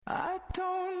I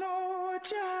don't know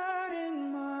what you had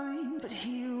in mind, but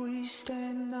here we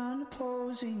stand on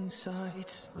opposing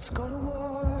sides. Let's go to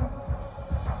war.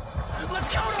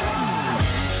 Let's go to war!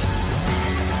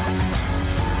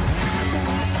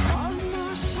 We arm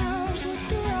ourselves with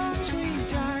the wrongs we've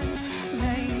done,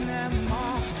 name them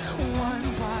off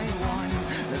one by one.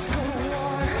 Let's go to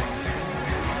war.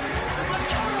 Let's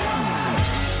go to war!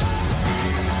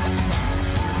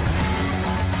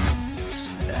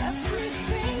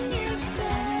 Everything you say,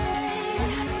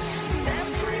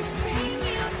 everything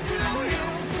you do, you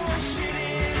push it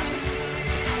in,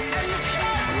 and you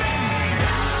can't make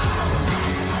out,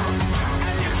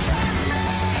 and you can't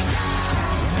make out.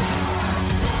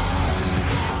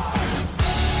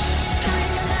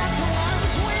 Screaming at the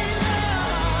ones we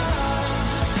love,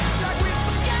 like we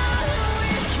forgot who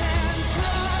we can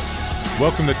trust.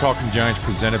 Welcome to Talking Giants,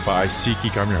 presented by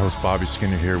SeatGeek. I'm your host, Bobby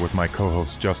Skinner, here with my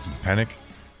co-host, Justin Pennick.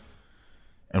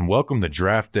 And welcome to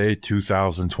Draft Day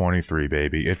 2023,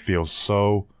 baby. It feels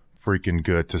so freaking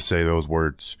good to say those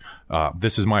words.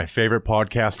 This is my favorite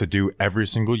podcast to do every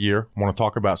single year. I want to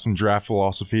talk about some draft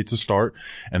philosophy to start,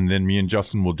 and then me and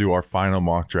Justin will do our final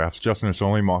mock drafts. Justin, it's the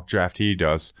only mock draft he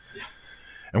does.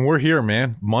 And we're here,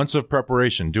 man. Months of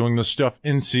preparation, doing this stuff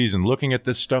in season, looking at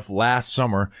this stuff last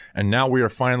summer, and now we are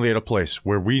finally at a place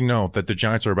where we know that the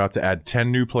Giants are about to add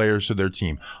 10 new players to their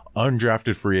team,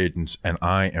 undrafted free agents, and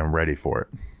I am ready for it.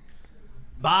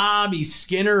 Bobby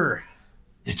Skinner,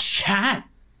 the chat.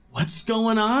 What's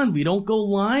going on? We don't go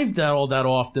live that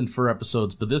often for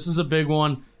episodes, but this is a big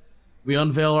one. We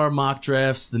unveil our mock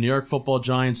drafts. The New York Football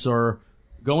Giants are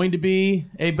going to be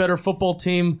a better football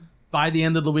team by the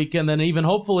end of the weekend than even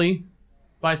hopefully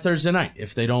by Thursday night,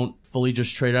 if they don't fully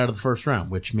just trade out of the first round,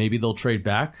 which maybe they'll trade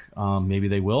back. Maybe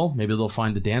they will. Maybe they'll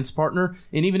find the dance partner.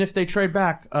 And even if they trade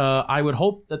back, I would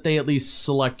hope that they at least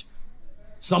select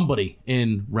somebody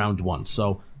in round one.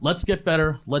 So let's get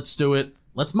better. Let's do it.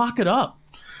 Let's mock it up.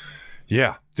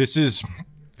 Yeah, this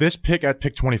pick at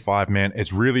pick 25, man,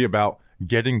 it's really about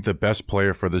getting the best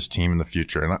player for this team in the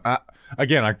future. And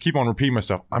I keep on repeating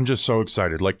myself. I'm just so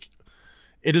excited. Like,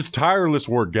 it is tireless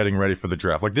work getting ready for the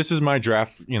draft. Like, this is my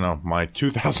draft, my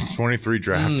 2023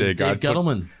 draft day guide. Dave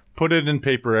Gettleman. Put it in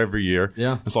paper every year.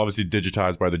 Yeah. It's obviously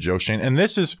digitized by the Joe Schoen. And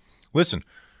this is, listen,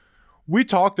 we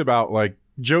talked about, like,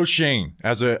 Joe Schoen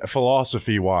as a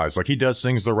philosophy-wise. Like, he does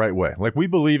things the right way. Like, we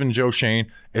believe in Joe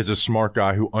Schoen as a smart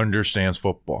guy who understands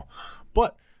football.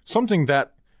 But something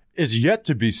that is yet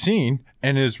to be seen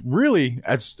and is really,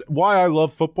 as why I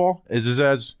love football is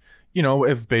as,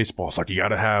 if baseball, it's like you got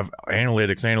to have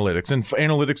analytics, and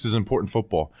analytics is important in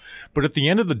football. But at the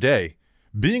end of the day,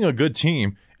 being a good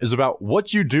team is about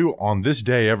what you do on this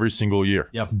day every single year.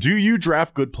 Yep. Do you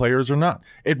draft good players or not?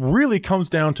 It really comes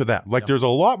down to that. Like, There's a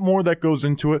lot more that goes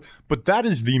into it, but that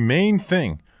is the main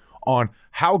thing on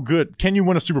how good can you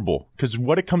win a Super Bowl? Because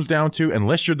what it comes down to,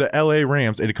 unless you're the LA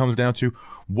Rams, it comes down to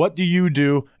what do you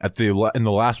do in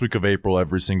the last week of April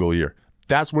every single year.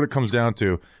 That's what it comes down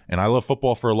to. And I love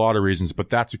football for a lot of reasons, but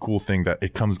that's a cool thing that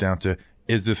it comes down to.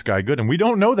 Is this guy good? And we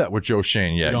don't know that with Joe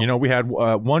Schoen yet. We had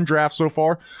one draft so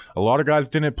far. A lot of guys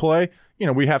didn't play.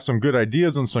 We have some good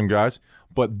ideas on some guys,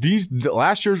 but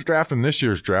last year's draft and this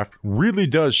year's draft really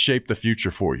does shape the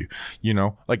future for you.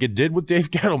 Like it did with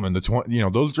Dave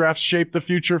Gettleman. Those drafts shape the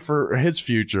future for his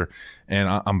future. And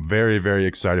I'm very, very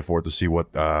excited for it to see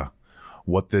what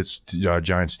this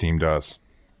Giants team does.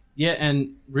 Yeah,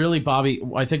 and really, Bobby,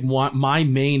 I think my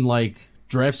main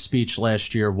draft speech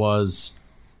last year was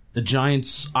the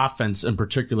Giants' offense in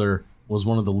particular was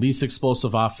one of the least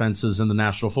explosive offenses in the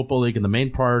National Football League, and the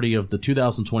main priority of the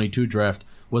 2022 draft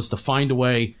was to find a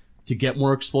way to get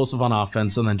more explosive on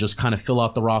offense and then just kind of fill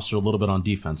out the roster a little bit on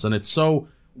defense. And it's so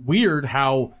weird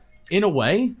how, in a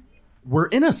way, we're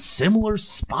in a similar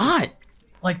spot.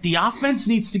 Like, the offense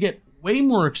needs to get way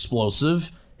more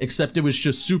explosive, except it was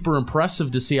just super impressive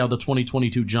to see how the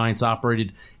 2022 Giants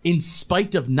operated in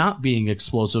spite of not being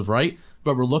explosive, right?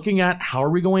 But we're looking at how are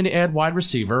we going to add wide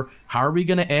receiver? How are we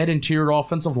going to add interior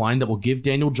offensive line that will give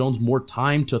Daniel Jones more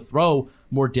time to throw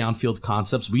more downfield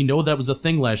concepts? We know that was a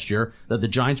thing last year, that the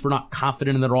Giants were not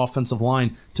confident in their offensive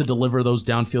line to deliver those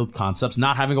downfield concepts.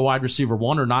 Not having a wide receiver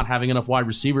one or not having enough wide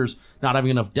receivers, not having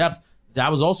enough depth, that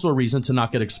was also a reason to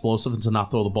not get explosive and to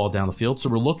not throw the ball down the field. So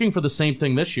we're looking for the same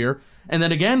thing this year. And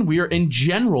then again, we are in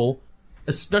general,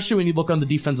 especially when you look on the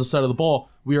defensive side of the ball,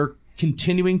 we are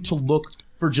continuing to look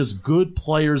for just good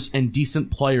players and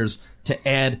decent players to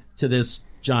add to this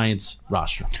Giants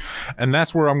roster. And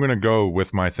that's where I'm going to go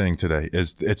with my thing today.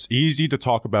 Is it's easy to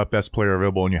talk about best player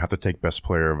available and you have to take best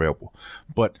player available.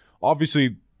 But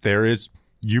obviously there is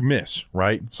you miss,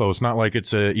 right? So it's not like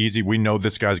it's easy. We know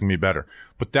this guy's going to be better.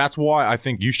 But that's why I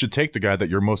think you should take the guy that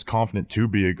you're most confident to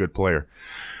be a good player.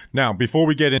 Now, before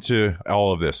we get into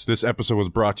all of this episode was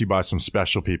brought to you by some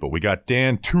special people. We got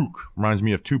Dan Took, reminds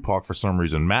me of Tupac for some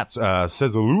reason, Matt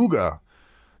Cezaluga,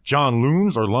 John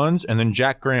Luns, and then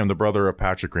Jack Graham, the brother of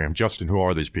Patrick Graham. Justin, who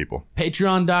are these people?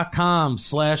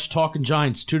 Patreon.com/Talking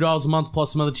Giants. $2 a month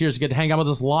plus some other tiers. You get to hang out with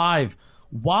us live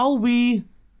while we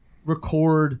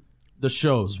record the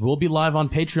shows. We'll be live on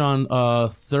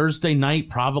Patreon Thursday night,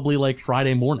 probably like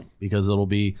Friday morning, because it'll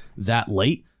be that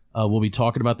late. We'll be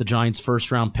talking about the Giants'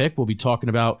 first round pick. We'll be talking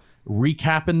about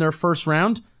recapping their first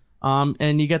round.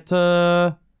 And you get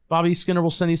to Bobby Skinner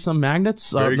will send you some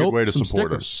magnets. Very good way to some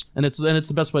support stickers. And it's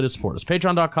the best way to support us.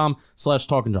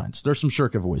 Patreon.com/Talking Giants. There's some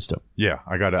shirt giveaways too. Yeah,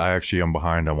 I actually am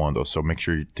behind on one of those, so make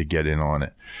sure to get in on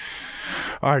it.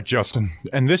 All right, Justin.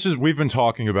 And we've been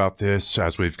talking about this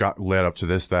as we've got led up to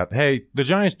this, that, hey, the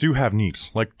Giants do have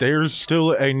needs. Like, there's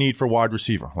still a need for wide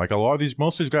receiver. Like,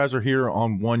 most of these guys are here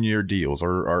on 1-year deals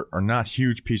or are not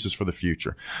huge pieces for the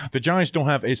future. The Giants don't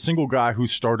have a single guy who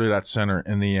started at center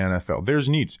in the NFL. There's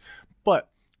needs. But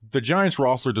the Giants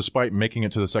roster, despite making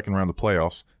it to the second round of the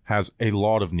playoffs, has a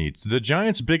lot of needs. The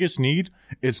Giants' biggest need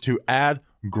is to add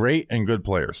great and good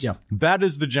players. Yeah. That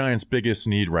is the Giants' biggest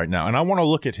need right now. And I want to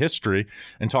look at history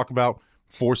and talk about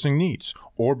forcing needs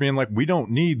or being like, we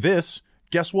don't need this.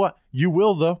 Guess what? You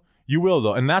will, though. You will,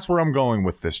 though. And that's where I'm going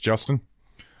with this, Justin.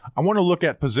 I want to look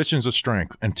at positions of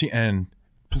strength and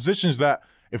positions that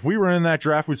if we were in that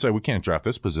draft, we'd say, we can't draft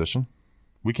this position.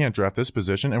 We can't draft this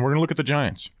position. And we're going to look at the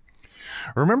Giants.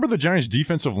 Remember the Giants'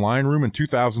 defensive line room in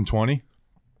 2020?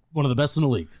 One of the best in the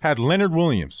league. Had Leonard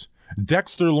Williams,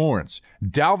 Dexter Lawrence,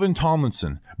 Dalvin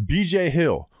Tomlinson, B.J.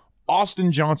 Hill,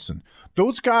 Austin Johnson.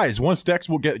 Those guys, once Dex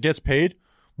gets paid,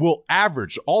 will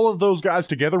average, all of those guys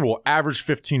together will average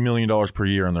 $15 million per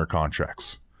year in their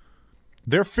contracts.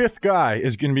 Their fifth guy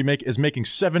is making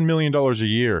 $7 million a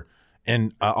year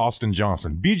in Austin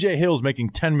Johnson. B.J. Hill's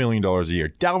making $10 million a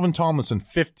year. Dalvin Tomlinson,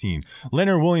 $15.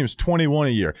 Leonard Williams, $21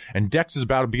 a year. And Dex is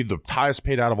about to be the highest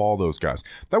paid out of all those guys.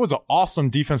 That was an awesome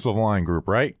defensive line group,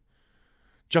 right?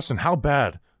 Justin, how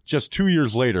bad, just 2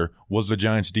 years later, was the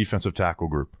Giants' defensive tackle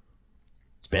group?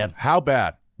 It's bad. How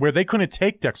bad? Where they couldn't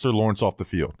take Dexter Lawrence off the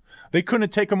field. They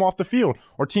couldn't take him off the field,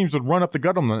 or teams would run up the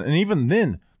gut on them. And even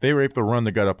then, they were able to run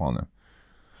the gut up on them.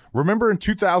 Remember in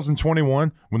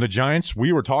 2021 when the Giants,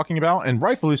 we were talking about, and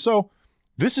rightfully so,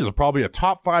 this is probably a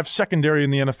top 5 secondary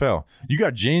in the NFL. You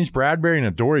got James Bradbury and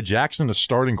Adoree Jackson as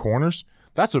starting corners.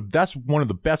 That's one of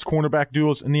the best cornerback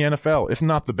duos in the NFL, if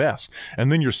not the best. And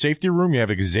then your safety room, you have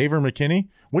Xavier McKinney.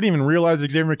 Wouldn't even realize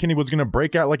Xavier McKinney was going to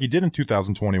break out like he did in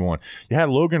 2021. You had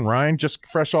Logan Ryan just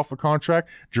fresh off a contract,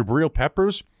 Jabril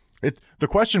Peppers. The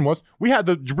question was,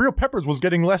 Jabril Peppers was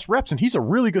getting less reps, and he's a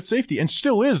really good safety and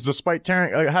still is, despite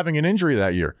having an injury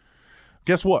that year.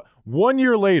 Guess what? 1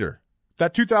 year later,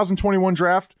 that 2021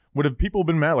 draft, would have people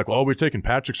been mad like, oh, we're taking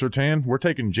Patrick Surtain, we're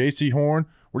taking J.C. Horn,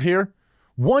 we're here.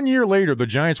 1 year later, the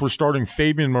Giants were starting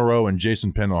Fabian Moreau and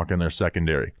Jason Pinnock in their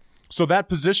secondary. So that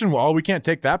position, well, we can't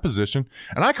take that position.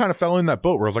 And I kind of fell in that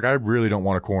boat where I was like, I really don't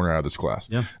want a corner out of this class.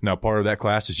 Yeah. Now, part of that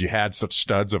class is you had such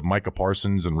studs of Micah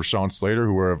Parsons and Rashawn Slater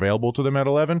who were available to them at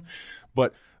 11.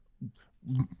 But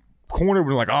corner,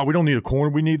 we're like, oh, we don't need a corner.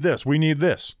 We need this. We need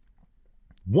this.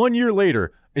 1 year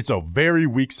later, it's a very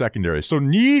weak secondary. So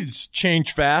needs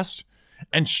change fast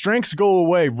and strengths go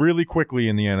away really quickly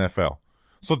in the NFL.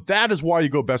 So that is why you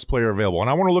go best player available. And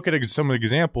I want to look at some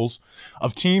examples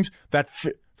of teams that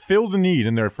filled the need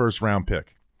in their first round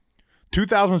pick.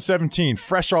 2017,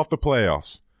 fresh off the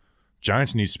playoffs.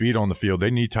 Giants need speed on the field.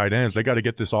 They need tight ends. They got to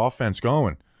get this offense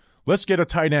going. Let's get a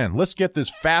tight end. Let's get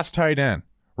this fast tight end,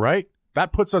 right?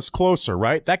 That puts us closer,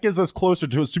 right? That gets us closer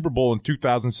to a Super Bowl in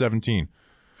 2017.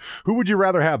 Who would you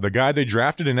rather have, the guy they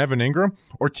drafted in Evan Ingram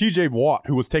or TJ Watt,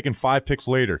 who was taken 5 picks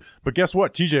later? But guess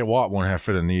what? TJ Watt won't have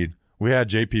fit a need. We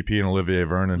had JPP and Olivier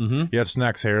Vernon. Mm-hmm. You had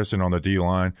Snacks Harrison on the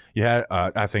D-line. You had,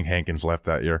 I think Hankins left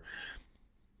that year.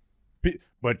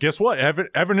 But guess what?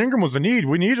 Evan Ingram was the need.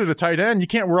 We needed a tight end. You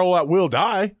can't roll out Will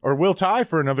Ty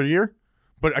for another year.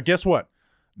 But guess what?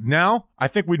 Now, I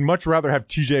think we'd much rather have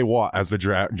TJ Watt as the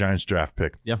Giants draft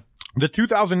pick. Yeah. The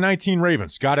 2019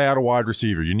 Ravens got to add a wide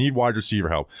receiver. You need wide receiver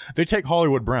help. They take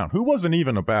Hollywood Brown, who wasn't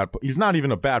even he's not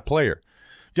even a bad player.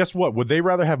 Guess what? Would they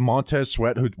rather have Montez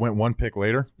Sweat, who went 1 pick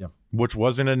later? Yeah. Which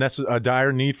wasn't a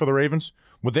dire need for the Ravens?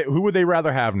 Who would they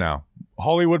rather have now?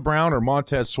 Hollywood Brown or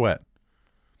Montez Sweat?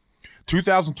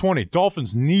 2020,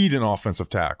 Dolphins need an offensive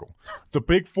tackle. The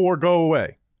big four go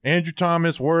away. Andrew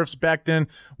Thomas, Wirfs, Becton,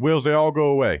 Wills, they all go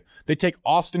away. They take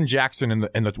Austin Jackson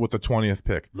with the 20th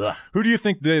pick. Ugh. Who do you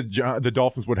think the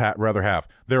Dolphins would rather have?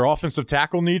 Their offensive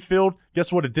tackle need filled?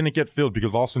 Guess what? It didn't get filled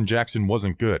because Austin Jackson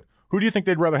wasn't good. Who do you think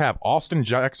they'd rather have? Austin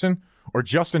Jackson or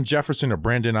Justin Jefferson or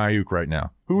Brandon Ayuk right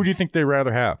now? Who do you think they'd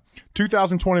rather have?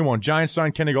 2021, Giants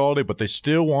signed Kenny Golladay, but they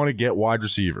still want to get wide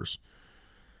receivers.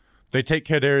 They take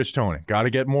Kadarius Toney. Got to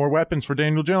get more weapons for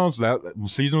Daniel Jones. That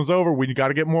season was over. We got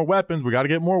to get more weapons. We got to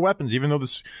get more weapons, even though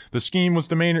the scheme was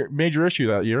the major issue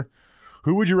that year.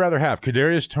 Who would you rather have,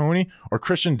 Kadarius Toney or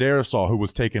Christian Darrisaw, who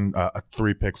was taken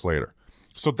 3 picks later?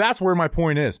 So that's where my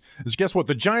point is guess what?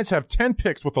 The Giants have 10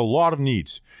 picks with a lot of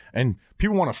needs, and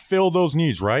people want to fill those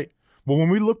needs, right? Well, when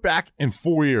we look back in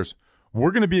 4 years,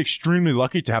 we're going to be extremely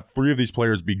lucky to have 3 of these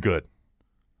players be good.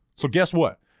 So guess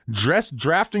what?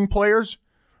 Drafting players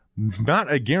is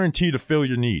not a guarantee to fill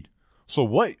your need. So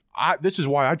this is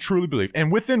why I truly believe,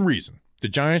 and within reason, the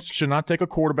Giants should not take a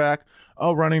quarterback,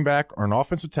 a running back, or an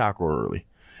offensive tackle early.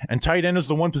 And tight end is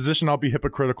the one position I'll be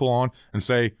hypocritical on and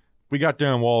say, we got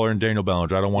Darren Waller and Daniel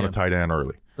Bellinger. I don't want a tight end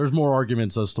early. There's more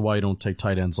arguments as to why you don't take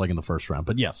tight ends like in the first round,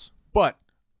 but yes. But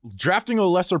drafting a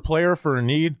lesser player for a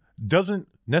need doesn't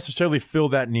necessarily fill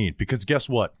that need, because guess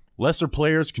what? Lesser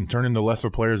players can turn into lesser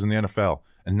players in the NFL.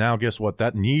 And now guess what?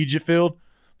 That need you filled,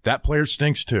 that player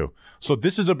stinks too. So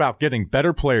this is about getting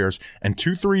better players, and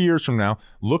 2-3 years from now,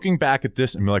 looking back at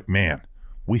this and be like, man,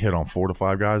 we hit on 4 to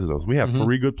 5 guys of those. We have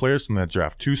 3 good players from that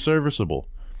draft, 2 serviceable,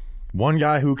 1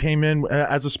 guy who came in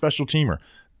as a special teamer.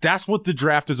 That's what the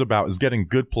draft is about, is getting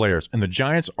good players. And the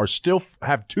Giants are still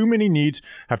have too many needs,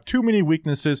 have too many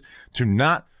weaknesses to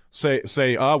not say,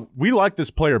 we like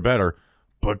this player better,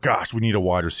 but gosh, we need a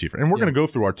wide receiver. And we're going to go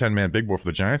through our 10-man big board for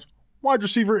the Giants. Wide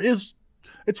receiver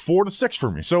it's 4 to 6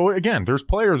 for me. So again, there's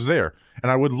players there,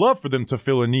 and I would love for them to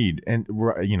fill a need. And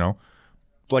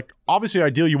like obviously,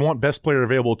 ideally, you want best player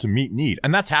available to meet need,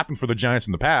 and that's happened for the Giants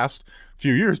in the past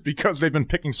few years because they've been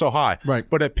picking so high. Right.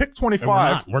 But at pick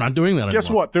 25, we're not doing that. Guess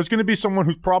anymore. what? There's going to be someone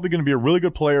who's probably going to be a really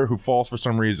good player who falls for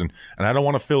some reason, and I don't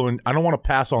want to fill in. I don't want to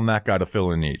pass on that guy to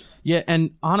fill a need. Yeah,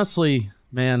 and honestly,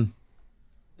 man,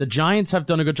 the Giants have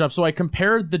done a good job. So I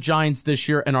compared the Giants this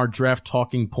year and our draft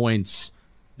talking points.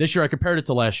 This year, I compared it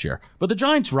to last year. But the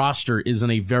Giants roster is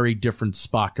in a very different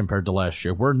spot compared to last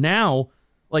year. We're now,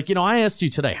 I asked you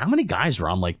today, how many guys are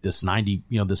on this 90,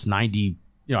 out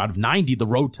of 90, the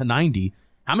road to 90,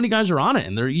 how many guys are on it?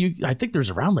 And I think there's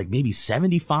around maybe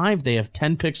 75. They have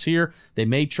 10 picks here. They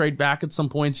may trade back at some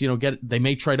points, they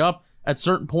may trade up at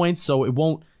certain points. So they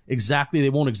won't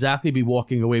exactly be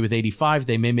walking away with 85.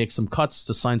 They may make some cuts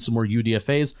to sign some more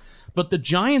UDFAs. But the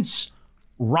Giants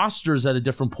rosters at a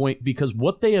different point, because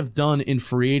what they have done in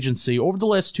free agency over the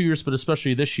last 2 years, but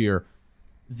especially this year,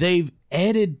 they've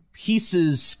added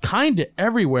pieces kind of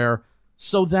everywhere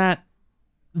so that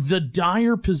the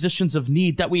dire positions of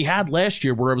need that we had last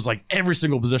year, where it was like every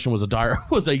single position was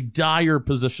a dire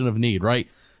position of need, right?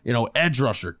 Edge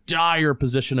rusher, dire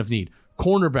position of need.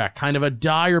 Cornerback, kind of a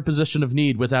dire position of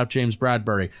need without James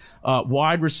Bradbury.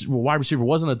 Wide receiver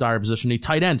wasn't a dire position. A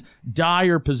tight end,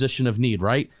 dire position of need,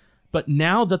 right? But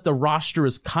now that the roster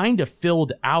is kind of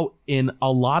filled out in a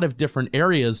lot of different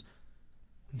areas,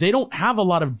 they don't have a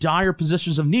lot of dire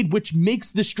positions of need, which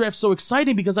makes this draft so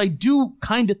exciting, because I do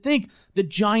kind of think the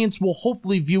Giants will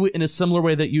hopefully view it in a similar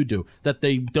way that you do, that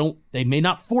they may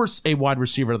not force a wide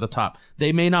receiver at the top.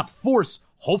 They may not force,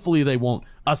 hopefully they won't,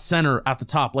 a center at the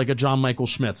top like a John Michael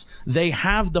Schmitz. They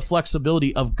have the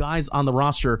flexibility of guys on the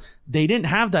roster. They didn't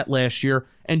have that last year,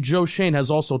 and Joe Schoen has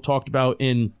also talked about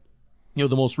in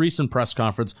the most recent press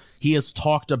conference, he has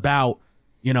talked about,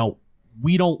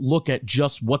 we don't look at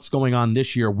just what's going on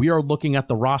this year. We are looking at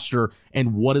the roster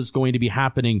and what is going to be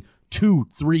happening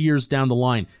 2-3 years down the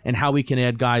line, and how we can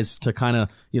add guys to kind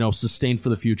of, sustain for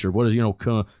the future. What is,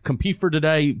 compete for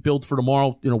today, build for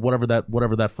tomorrow, whatever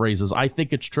that phrase is. I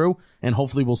think it's true, and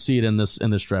hopefully we'll see it in this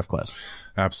draft class.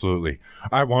 Absolutely.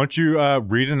 All right, why don't you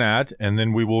read an ad, and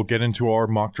then we will get into our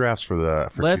mock drafts for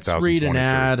Let's 2023. Read an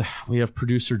ad. We have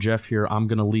producer Jeff here. I'm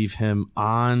going to leave him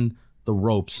on the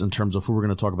ropes in terms of who we're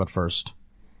going to talk about first.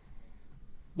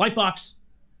 Lightbox.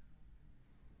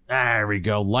 There we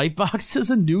go. Lightbox is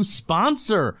a new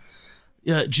sponsor.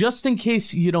 Just in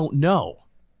case you don't know,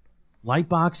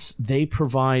 Lightbox, they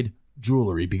provide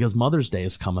jewelry because Mother's Day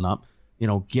is coming up.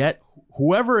 Get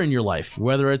whoever in your life,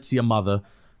 whether it's your mother,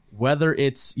 whether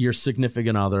it's your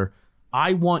significant other,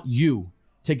 I want you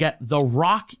to get the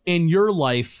rock in your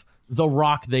life, the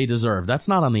rock they deserve. That's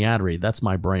not on the ad read. That's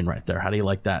my brain right there. How do you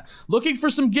like that? Looking for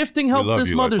some gifting help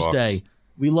this Mother's Day.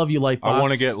 We love you, Lightbox. I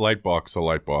want to get Lightbox a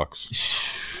Lightbox.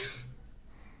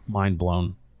 Mind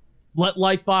blown. Let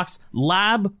Lightbox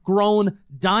lab-grown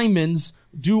diamonds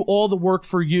do all the work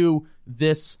for you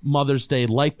this Mother's Day.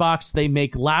 Lightbox, they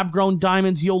make lab-grown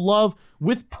diamonds you'll love.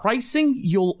 With pricing,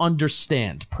 you'll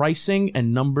understand. Pricing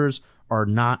and numbers are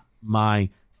not my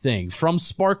thing. From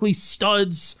sparkly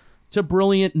studs to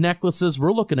brilliant necklaces,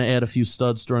 we're looking to add a few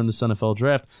studs during this NFL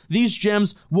draft. These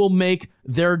gems will make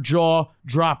their jaw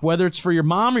drop. Whether it's for your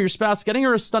mom or your spouse, getting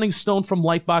her a stunning stone from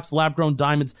Lightbox lab-grown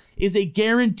diamonds is a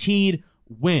guaranteed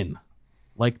win.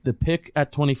 Like the pick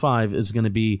at 25 is going to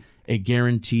be a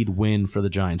guaranteed win for the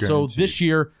Giants. Guaranteed. So this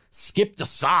year, skip the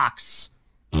socks.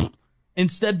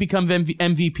 Instead, become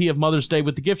MVP of Mother's Day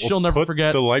with the gift she'll never Put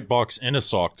forget. the light box in a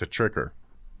sock to trick her.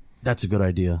 That's a good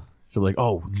idea. She'll be like,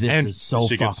 oh, this And is so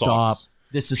she gets fucked up. socks.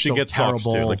 This is She so gets terrible.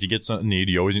 socks too. Like you get something neat.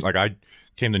 You always like. I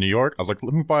came to New York. I was like,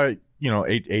 let me buy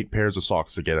eight pairs of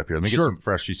socks to get up here. Let me Sure. get some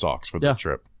freshy socks for Yeah. the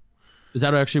trip. Is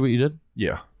that actually what you did?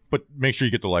 Yeah, but make sure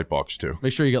you get the light box too.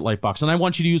 Make sure you get Lightbox. And I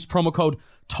want you to use promo code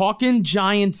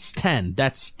TalkinGiants10.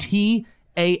 That's TALKIN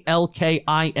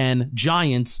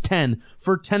Giants10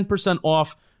 for 10%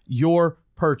 off your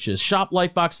purchase. Shop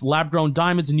Lightbox lab-grown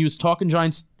diamonds and use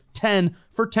TalkinGiants10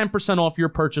 for 10% off your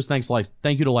purchase. Thank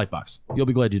you to Lightbox. You'll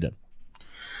be glad you did.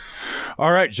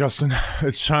 All right, Justin,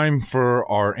 it's time for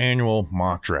our annual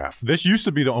mock draft. This used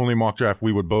to be the only mock draft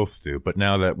we would both do, but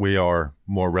now that we are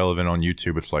more relevant on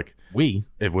YouTube, it's like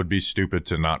it would be stupid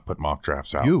to not put mock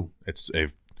drafts out.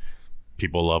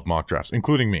 People love mock drafts,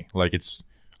 including me. Like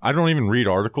I don't even read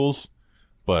articles,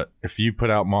 but if you put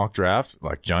out mock drafts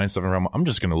like Giants 7th round, I'm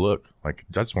just gonna look. Like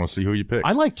I just want to see who you pick.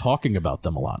 I like talking about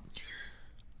them a lot.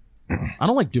 I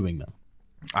don't like doing them.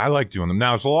 I like doing them.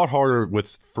 Now, it's a lot harder with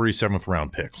 3 7th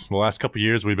round picks. The last couple of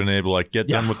years, we've been able to get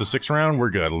done with the 6th round.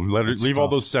 We're good. Leave all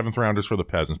those 7th rounders for the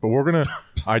peasants. But we're going to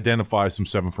identify some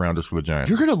 7th rounders for the Giants.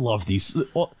 You're going to love these.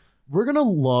 We're going to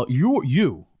love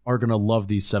you are going to love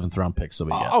these 7th round picks that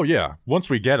we get. Oh, yeah. Once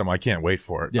we get them, I can't wait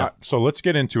for it. Yeah. So let's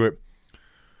get into it.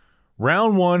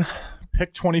 Round 1,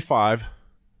 pick 25.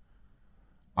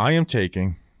 I'm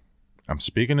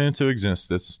speaking into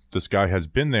existence. This guy has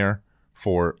been there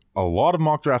for a lot of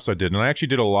mock drafts I did. And I actually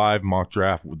did a live mock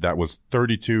draft that was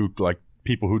 32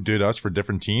 people who did us for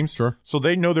different teams. Sure. So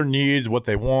they know their needs, what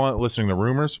they want, listening to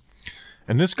rumors.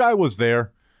 And this guy was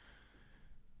there.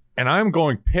 And I'm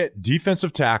going Pitt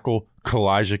defensive tackle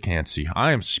Kalijah Cansey.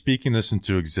 I am speaking this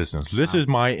into existence. This is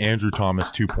my Andrew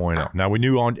Thomas 2.0. Now we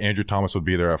knew Andrew Thomas would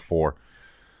be there at 4.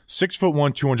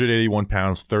 6'1", 281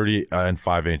 pounds, 30 and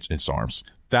 5-inch arms.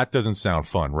 That doesn't sound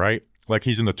fun, right? Like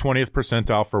he's in the 20th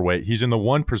percentile for weight. He's in the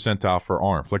 1 percentile for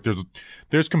arms. Like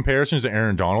there's comparisons to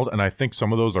Aaron Donald, and I think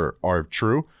some of those are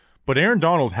true. But Aaron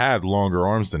Donald had longer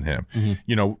arms than him.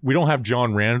 Mm-hmm. We don't have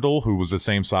John Randall, who was the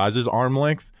same size as arm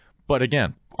length. But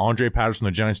again, Andre Patterson,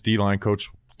 the Giants D-line coach,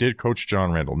 did coach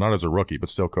John Randall. Not as a rookie, but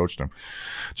still coached him.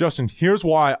 Justin, here's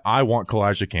why I want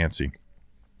Kalijah Cansey.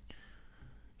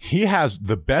 He has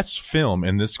the best film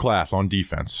in this class on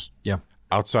defense. Yeah.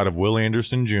 Outside of Will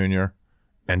Anderson Jr.,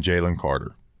 and Jalen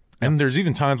Carter. And there's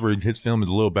even times where his film is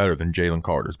a little better than Jalen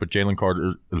Carter's, but Jalen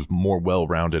Carter is more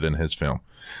well-rounded in his film.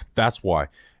 That's why.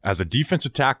 As a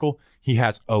defensive tackle, he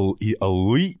has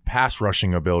elite pass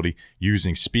rushing ability,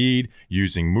 using speed,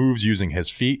 using moves, using his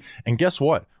feet. And guess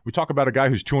what? We talk about a guy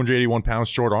who's 281 pounds,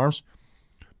 short arms.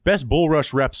 Best bull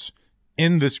rush reps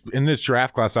in this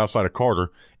draft class outside of Carter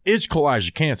is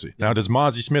Kalijah Cansey. Now, does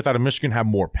Mozzie Smith out of Michigan have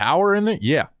more power in it?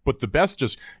 Yeah. But the best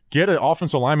just get an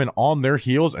offensive lineman on their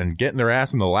heels and getting their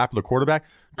ass in the lap of the quarterback.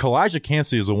 Kalijah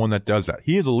Cansey is the one that does that.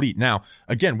 He is elite. Now,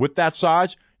 again, with that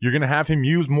size, you're going to have him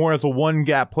used more as a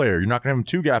one-gap player. You're not going to have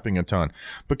him two-gapping a ton.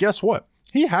 But guess what?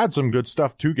 He had some good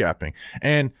stuff two-gapping.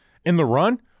 And in the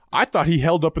run, I thought he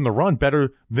held up in the run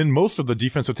better than most of the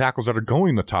defensive tackles that are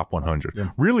going the top 100.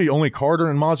 Yeah. Really, only Carter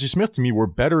and Mozzie Smith to me were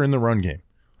better in the run game.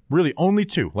 Really, only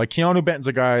two. Like Keanu Benton's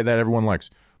a guy that everyone likes.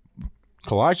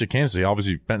 Kalijah Cansey,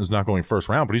 obviously Benton's not going first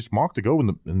round, but he's mocked to go in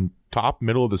the top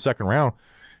middle of the second round.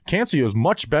 Cansey is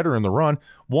much better in the run.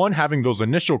 One, having those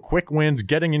initial quick wins,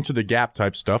 getting into the gap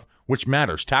type stuff, which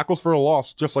matters. Tackles for a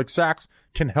loss, just like sacks,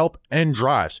 can help end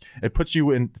drives. It puts you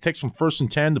in, it takes from 1st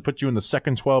and 10 to put you in the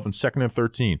 2nd 12 and 2nd and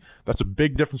 13. That's a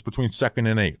big difference between 2nd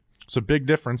and 8. It's a big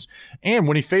difference. And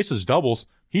when he faces doubles,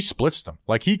 he splits them.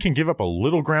 Like he can give up a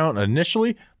little ground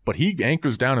initially, but he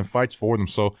anchors down and fights for them.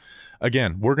 So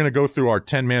again, we're going to go through our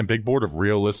 10-man big board of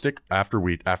realistic after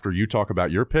you talk about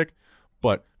your pick.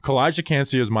 But Kalijah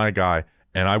Cansey is my guy,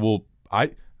 and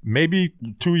I maybe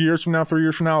 2 years from now, 3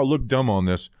 years from now, I'll look dumb on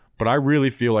this, but I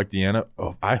really feel like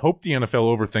I hope the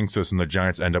NFL overthinks this and the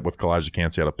Giants end up with Kalijah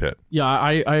Cansey out of Pitt. Yeah,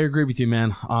 I agree with you,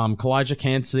 man. Kalijah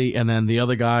Cansey and then the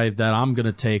other guy that I'm going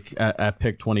to take at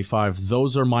pick 25,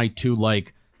 those are my two,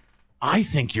 I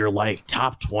think you're like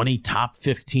top 20, top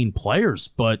 15 players,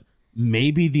 but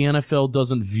maybe the NFL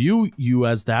doesn't view you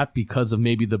as that because of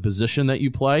maybe the position that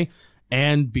you play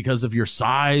and because of your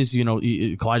size. You know,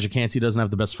 Kalijah Kancey doesn't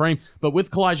have the best frame, but with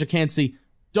Kalijah Kancey,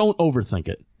 don't overthink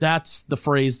it. That's the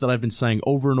phrase that I've been saying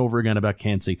over and over again about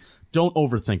Kancey. Don't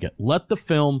overthink it. Let the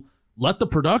film, let the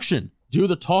production do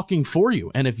the talking for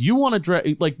you. And if you want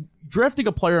to drafting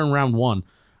a player in round 1,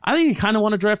 I think you kind of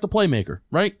want to draft a playmaker,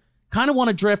 right? Kind of want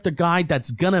to draft a guy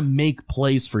that's going to make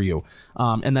plays for you,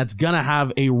 and that's going to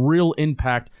have a real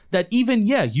impact that even,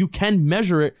 you can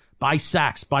measure it by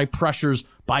sacks, by pressures,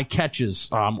 by catches,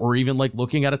 or even like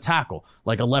looking at a tackle,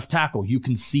 like a left tackle. You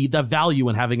can see the value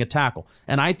in having a tackle.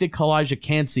 And I think Kalijah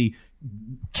Kancey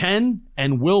can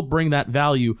and will bring that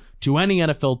value to any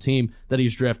NFL team that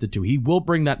he's drafted to. He will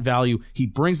bring that value. He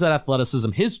brings that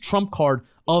athleticism. His trump card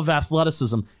of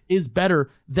athleticism is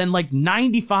better than like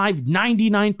 95,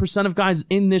 99% of guys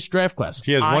in this draft class.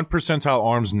 He has 1 percentile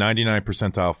arms, 99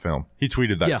 percentile film. He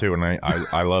tweeted that too, and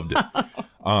I loved it.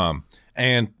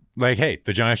 And like, hey,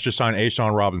 the Giants just signed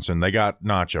A'Shawn Robinson. They got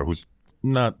Nacho,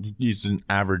 he's an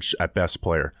average at best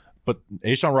player. But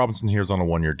A'Shawn Robinson here is on a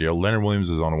 1-year deal. Leonard Williams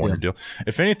is on a 1-year deal.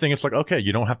 If anything, it's like, okay,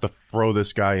 you don't have to throw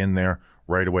this guy in there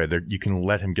right away. You can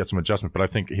let him get some adjustment, but I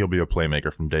think he'll be a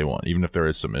playmaker from day one, even if there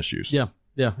is some issues. Yeah,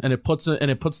 and it puts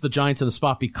the Giants in a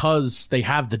spot because they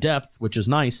have the depth, which is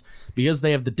nice. Because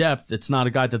they have the depth, it's not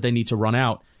a guy that they need to run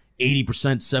out 80%,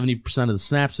 70% of the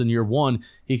snaps in year 1.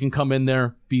 He can come in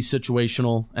there, be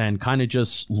situational, and kind of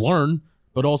just learn,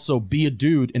 but also be a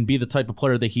dude and be the type of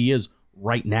player that he is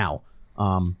right now.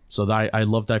 So I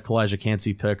love that Kalijah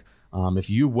Kancey pick. If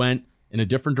you went in a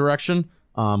different direction,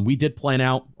 we did plan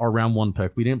out our round 1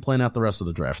 pick. We didn't plan out the rest of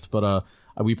the draft, but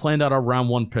we planned out our round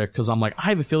 1 pick because I'm like, I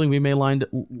have a feeling we may line up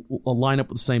with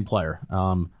the same player.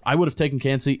 I would have taken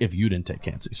Kancey if you didn't take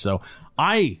Kancey. So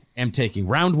I am taking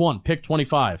round 1, pick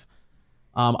 25.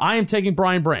 I am taking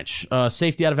Brian Branch,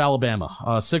 safety out of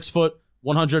Alabama, 6 foot,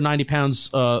 190 pounds,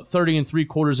 30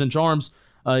 3/4 inch arms.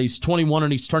 He's 21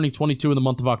 and he's turning 22 in the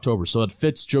month of October. So it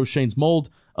fits Joe Shane's mold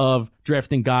of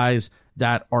drafting guys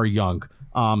that are young.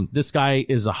 This guy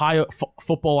is a high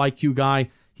football IQ guy.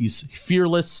 He's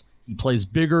fearless. He plays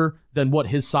bigger than what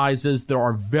his size is. There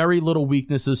are very little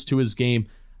weaknesses to his game.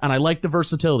 And I like the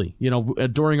versatility. You know,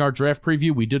 during our draft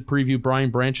preview, we did preview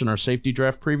Brian Branch in our safety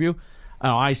draft preview.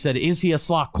 I said, is he a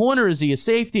slot corner? Is he a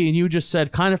safety? And you just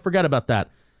said, kind of forget about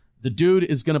that. The dude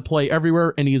is going to play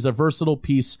everywhere, and he's a versatile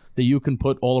piece that you can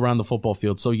put all around the football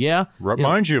field. So,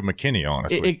 reminds you of McKinney,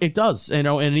 honestly. It does, and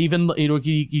even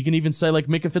you can even say like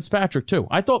Micah Fitzpatrick too.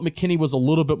 I thought McKinney was a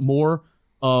little bit more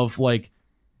of like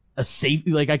a safety.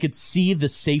 Like I could see the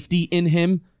safety in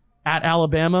him at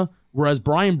Alabama. Whereas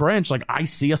Brian Branch, like I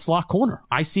see a slot corner.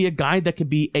 I see a guy that could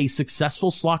be a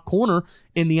successful slot corner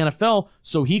in the NFL,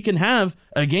 so he can have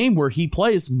a game where he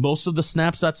plays most of the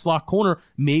snaps at slot corner.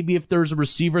 Maybe if there's a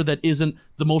receiver that isn't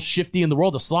the most shifty in the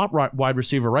world, a slot wide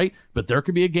receiver, right? But there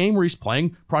could be a game where he's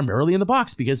playing primarily in the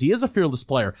box because he is a fearless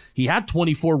player. He had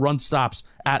 24 run stops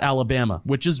at Alabama,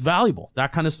 which is valuable.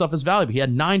 That kind of stuff is valuable. He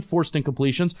had 9 forced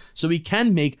incompletions, so he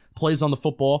can make plays on the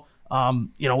football.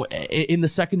 In the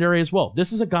secondary as well.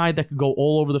 This is a guy that could go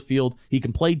all over the field. He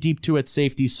can play deep too at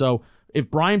safety. So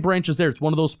if Brian Branch is there, it's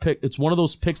one of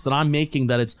those picks that I'm making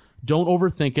that it's don't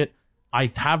overthink it. I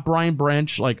have Brian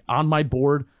Branch like on my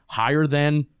board higher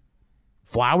than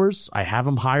Flowers. I have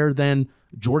him higher than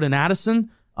Jordan Addison.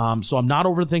 So I'm not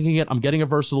overthinking it. I'm getting a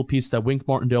versatile piece that Wink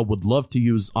Martindale would love to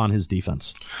use on his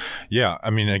defense. Yeah, I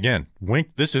mean, again, Wink,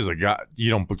 this is a guy, you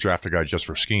don't draft a guy just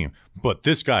for scheme, but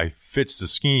this guy fits the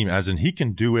scheme as in he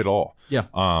can do it all. Yeah.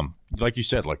 Like you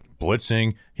said, like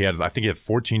blitzing, I think he had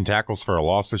 14 tackles for a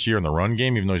loss this year in the run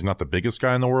game, even though he's not the biggest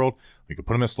guy in the world. You could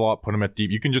put him at slot, put him at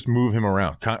deep. You can just move him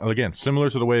around. Again,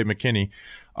 similar to the way McKinney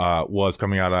was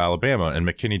coming out of Alabama, and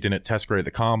McKinney didn't test great at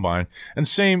the combine. And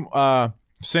same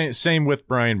with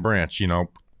Brian Branch. You know,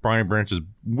 Brian Branch's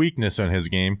weakness in his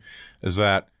game is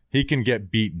that he can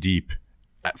get beat deep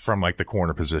from like the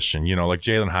corner position. You know, like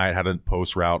Jalen Hyatt had a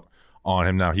post route on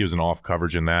him. Now he was an off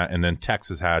coverage in that, and then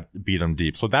Texas had beat him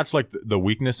deep. So that's like the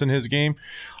weakness in his game,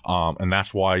 and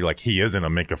that's why like he isn't a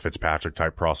Micah Fitzpatrick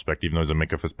type prospect, even though he's a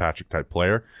Micah Fitzpatrick type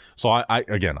player. So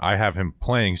I have him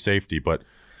playing safety. But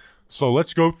so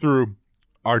let's go through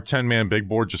our 10-man big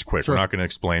board just quick. Sure. We're not going to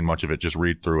explain much of it. Just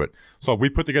read through it. So we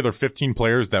put together 15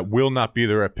 players that will not be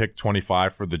there at pick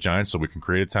 25 for the Giants, so we can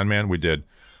create a 10-man. We did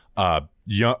the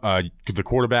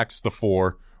quarterbacks, the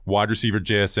 4, wide receiver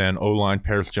JSN, O-line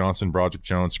Paris Johnson, Broderick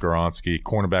Jones, Skoronski,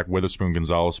 cornerback Witherspoon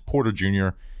Gonzalez, Porter Jr.,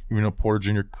 even though Porter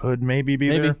Jr. could maybe be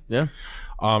there. Yeah.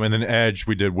 And then edge,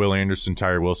 we did Will Anderson,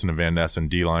 Tyree Wilson, and Van Ness, and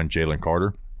D-line Jalen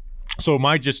Carter. So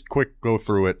my just quick go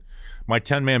through it. My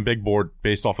 10-man big board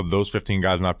based off of those 15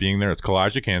 guys not being there. It's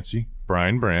Kalijah Kancey,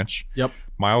 Brian Branch, Yep.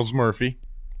 Miles Murphy,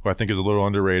 who I think is a little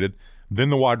underrated. Then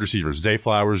the wide receivers, Zay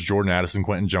Flowers, Jordan Addison,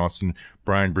 Quentin Johnston,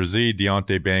 Brian Brzee,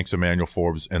 Deontay Banks, Emmanuel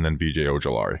Forbes, and then B.J.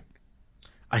 Ojolari.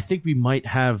 I think we might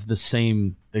have the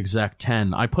same exact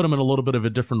 10. I put them in a little bit of a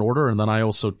different order, and then I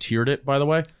also tiered it, by the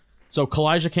way. So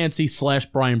Kalijah Kancey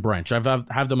 / Brian Branch. I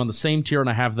have them on the same tier, and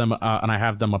I have them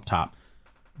up top.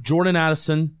 Jordan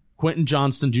Addison, Quentin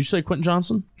Johnston. Did you say Quentin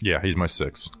Johnston? Yeah, he's my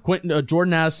 6.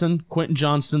 Jordan Addison, Quentin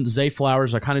Johnston, Zay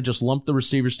Flowers. I kind of just lumped the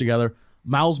receivers together.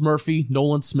 Miles Murphy,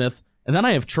 Nolan Smith, and then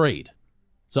I have trade.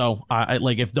 So I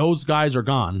like if those guys are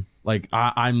gone, like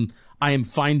I am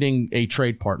finding a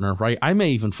trade partner, right? I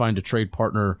may even find a trade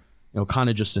partner, kind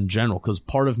of just in general, because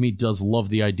part of me does love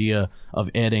the idea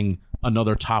of adding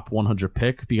another top 100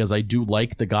 pick, because I do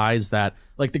like the guys that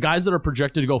are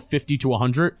projected to go 50 to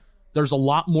 100. There's a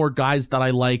lot more guys that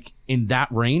I like in that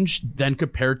range than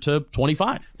compared to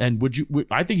 25. And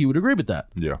I think you would agree with that.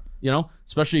 Yeah.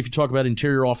 Especially if you talk about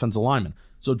interior offensive linemen.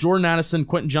 So Jordan Addison,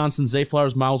 Quentin Johnston, Zay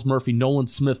Flowers, Miles Murphy, Nolan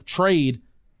Smith, trade,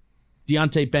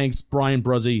 Deontay Banks, Brian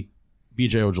Brzee,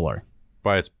 B.J. Ojolari.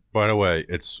 By the way,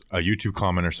 it's a YouTube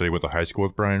commenter said he went to high school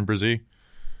with Brian Brzee.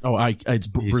 Oh, it's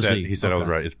Brzee. He said Okay. I was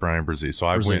right. It's Brian Brzee. So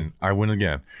Brzee. I win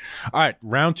again. All right,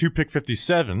 round 2, pick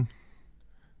 57.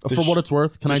 For what it's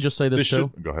worth, can I just say this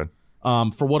too? Go ahead.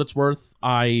 For what it's worth,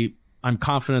 I'm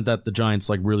confident that the Giants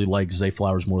really like Zay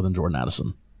Flowers more than Jordan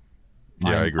Addison.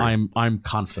 Yeah, I agree. I'm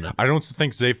confident. I don't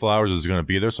think Zay Flowers is going to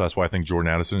be there, so that's why I think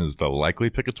Jordan Addison is the likely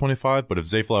pick at 25. But if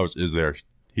Zay Flowers is there,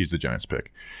 he's the Giants'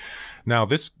 pick. Now,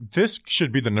 this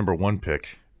should be the number 1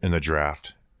 pick in the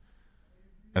draft,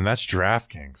 and that's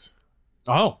DraftKings.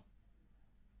 Oh,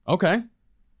 okay.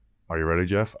 Are you ready,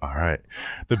 Jeff? All right.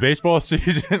 The baseball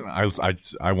season,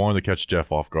 I wanted to catch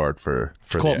Jeff off guard for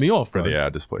caught me off guard. the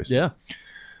ad displays. Yeah.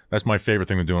 That's my favorite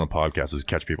thing to do on a podcast is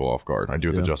catch people off guard. I do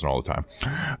it to Justin all the time.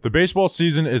 The baseball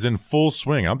season is in full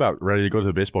swing. I'm about ready to go to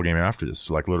the baseball game after this.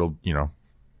 Like little,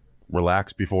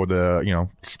 relax before the,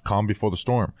 calm before the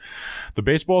storm. The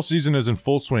baseball season is in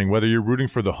full swing, whether you're rooting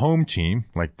for the home team,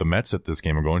 like the Mets that this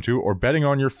game are going to, or betting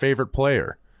on your favorite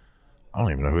player. I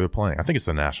don't even know who they're playing. I think it's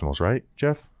the Nationals, right,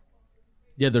 Jeff?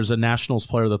 Yeah, there's a Nationals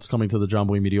player that's coming to the John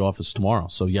Boy Media office tomorrow.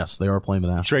 So, yes, they are playing the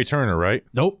Nationals. Trey Turner, right?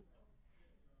 Nope.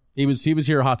 He was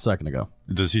here a hot second ago.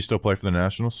 Does he still play for the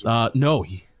Nationals? No,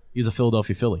 he's a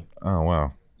Philadelphia Philly. Oh,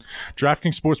 wow.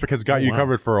 DraftKings Sportsbook has got you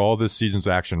covered for all this season's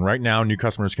action. Right now, new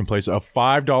customers can place a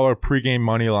 $5 pregame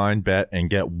moneyline bet and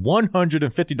get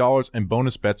 $150 in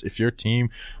bonus bets if your team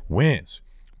wins.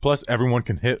 Plus, everyone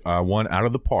can hit one out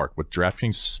of the park with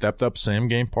DraftKings stepped-up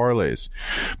same-game parlays.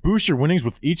 Boost your winnings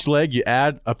with each leg you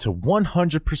add up to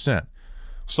 100%.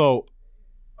 So,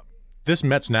 this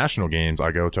Mets National games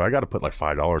I go to, I got to put like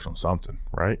 $5 on something,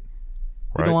 right?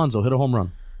 Hit Alonso, hit a home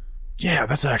run. Yeah,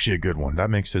 that's actually a good one. That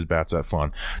makes his bats that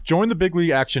fun. Join the big league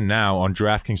action now on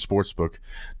DraftKings Sportsbook.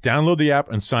 Download the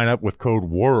app and sign up with code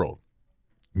WORLD.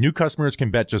 New customers can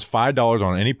bet just $5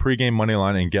 on any pregame money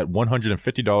line and get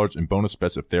 $150 in bonus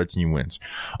bets if their team wins.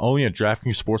 Only at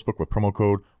DraftKings Sportsbook with promo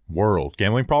code WORLD.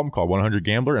 Gambling problem? Call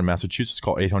 1-800-GAMBLER. In Massachusetts,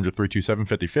 call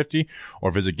 800-327-5050 or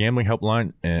visit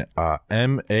gamblinghelpline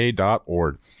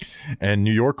ma.org. And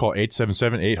New York, call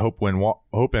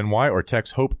 877-8-HOPE-NY or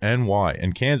text HOPE-NY.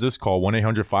 In Kansas, call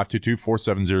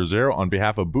 1-800-522-4700 on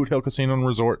behalf of Boot Hill Casino and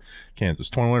Resort, Kansas.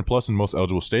 21 plus in most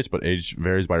eligible states, but age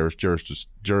varies by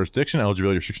jurisdiction.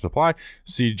 Eligibility restrictions apply.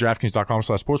 See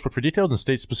DraftKings.com/sportsbook for details and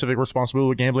state-specific responsibility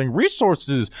with gambling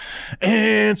resources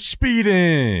and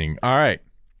speeding. All right.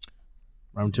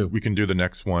 Round 2. We can do the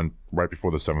next one right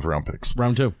before the 7th round picks.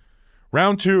 Round 2.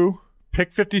 Round 2,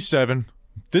 pick 57.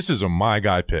 This is a my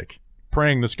guy pick.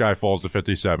 Praying this guy falls to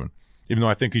 57. Even though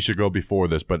I think he should go before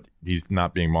this, but he's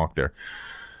not being mocked there.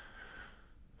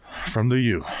 From the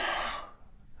U.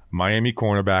 Miami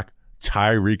cornerback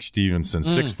Tyreek Stevenson,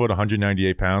 6 foot,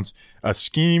 198 pounds. A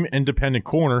scheme independent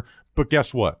corner, but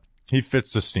guess what? He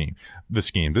fits the scheme.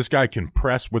 This guy can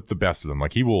press with the best of them.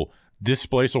 Like he will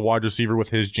displace a wide receiver with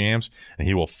his jams, and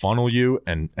he will funnel you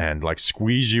and like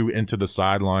squeeze you into the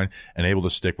sideline and able to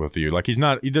stick with you. Like he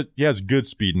has good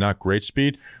speed, not great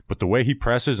speed, but the way he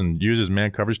presses and uses man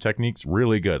coverage techniques,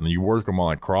 really good. And you work him on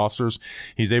like crossers,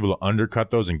 he's able to undercut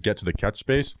those and get to the catch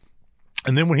space.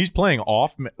 And then when he's playing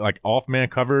off man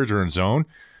coverage or in zone,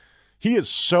 he is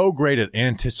so great at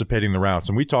anticipating the routes.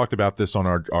 And we talked about this on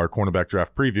our cornerback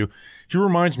draft preview. He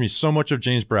reminds me so much of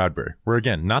James Bradbury, where,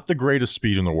 again, not the greatest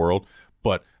speed in the world,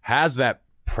 but has that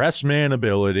press man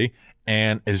ability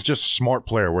and is just a smart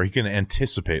player where he can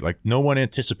anticipate. Like, no one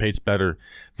anticipates better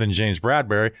than James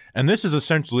Bradberry. And this is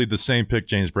essentially the same pick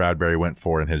James Bradberry went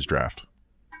for in his draft.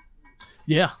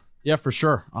 Yeah, for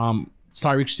sure.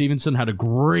 Tyreek Stevenson had a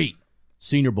great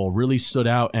Senior Bowl, really stood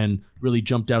out and really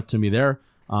jumped out to me there.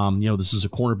 This is a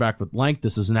cornerback with length.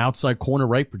 This is an outside corner,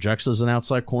 right? Projects as an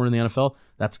outside corner in the NFL.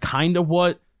 That's kind of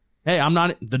what,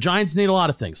 the Giants need a lot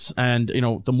of things. And,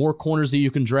 the more corners that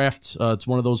you can draft, it's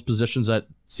one of those positions that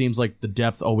seems like the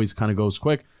depth always kind of goes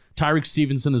quick. Tyreek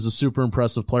Stevenson is a super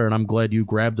impressive player, and I'm glad you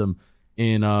grabbed him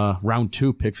in round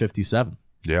 2, pick 57.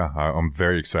 Yeah, I'm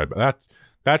very excited.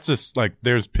 That's just like,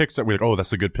 there's picks that we're like, oh,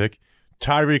 that's a good pick.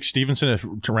 Tyreek Stevenson at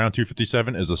round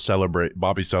 257 is a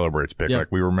Bobby celebrates pick. Yeah.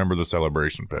 Like, we remember the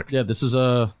celebration pick. Yeah, this is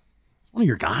one of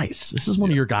your guys. This is one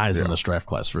of your guys in this draft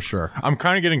class for sure. I'm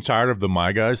kind of getting tired of the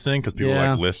my guys thing because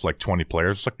people list like 20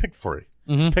 players. It's like, pick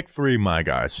 3. Pick 3 my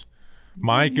guys.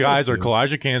 My guys are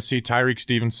Kalijah Kancey, Tyreek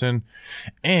Stevenson,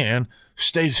 and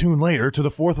stay tuned later to the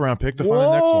 4th round pick to find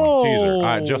the next one. Teaser. All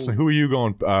right, Justin, who are you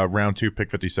going round 2,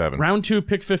 pick 57? Round 2,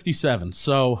 pick 57.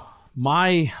 So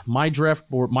my draft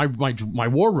board, my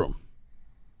war room,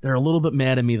 they're a little bit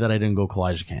mad at me that I didn't go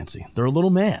Kalijah Kancey. They're a little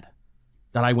mad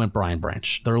that I went Brian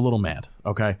Branch. They're a little mad.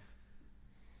 Okay.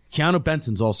 Keanu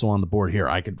Benton's also on the board here.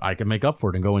 I could make up for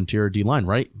it and go interior D line,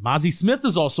 right? Mozzie Smith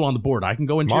is also on the board. I can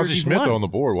go interior D line. Mozzie Smith on the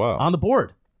board. Wow. On the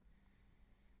board.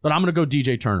 But I'm going to go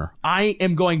DJ Turner. I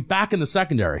am going back in the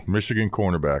secondary. Michigan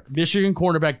cornerback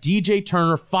DJ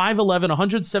Turner, 5'11",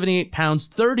 178 pounds,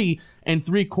 30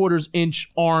 3/4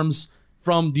 arms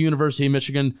from the University of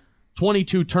Michigan,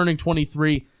 22 turning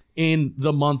 23 in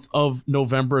the month of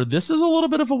November. This is a little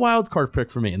bit of a wild card pick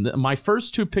for me. And my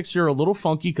first 2 picks here are a little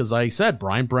funky because I said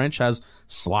Brian Branch has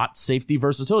slot safety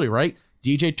versatility, right?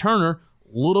 DJ Turner,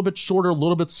 a little bit shorter, a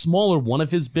little bit smaller. One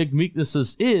of his big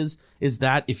weaknesses is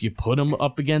that if you put him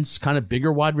up against kind of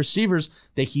bigger wide receivers,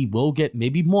 that he will get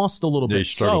maybe mossed a little bit. He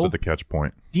struggles at the catch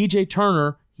point. DJ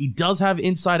Turner, he does have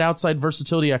inside-outside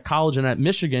versatility at college and at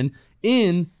Michigan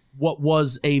in what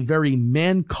was a very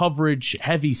man coverage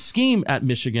heavy scheme at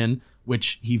Michigan,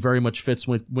 which he very much fits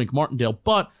with Wink Martindale.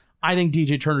 But I think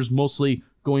DJ Turner's mostly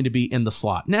going to be in the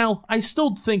slot. Now, I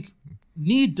still think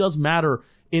need does matter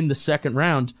in the second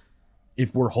round.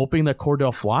 If we're hoping that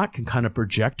Cordell Flott can kind of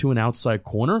project to an outside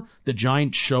corner, the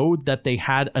Giants showed that they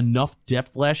had enough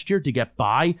depth last year to get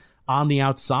by on the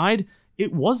outside.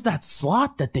 It was that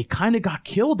slot that they kind of got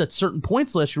killed at certain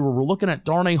points last year where we're looking at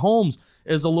Darnay Holmes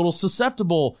as a little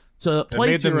susceptible to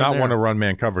plays. It made them not want to run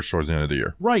man coverage towards the end of the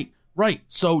year. Right.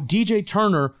 So DJ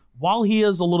Turner, while he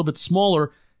is a little bit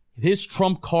smaller, his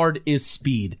trump card is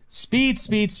speed. Speed.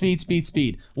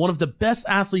 One of the best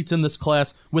athletes in this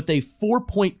class with a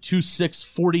 4.26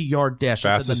 40-yard dash.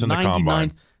 Fastest in the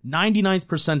combine. 99th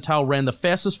percentile, ran the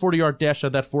fastest 40-yard dash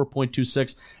at that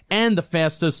 4.26 and the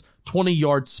fastest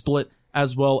 20-yard split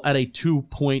as well at a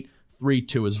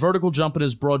 2.32. His vertical jump and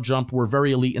his broad jump were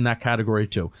very elite in that category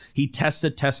too. He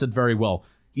tested very well.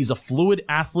 He's a fluid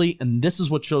athlete, and this is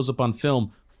what shows up on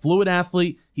film. Fluid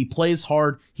athlete, he plays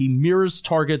hard, he mirrors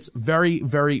targets very,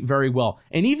 very, very well.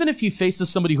 And even if he faces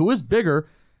somebody who is bigger,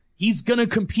 he's going to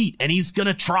compete and he's going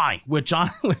to try, which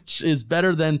is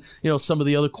better than, some of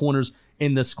the other corners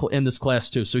in this class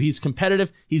too. So he's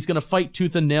competitive. He's going to fight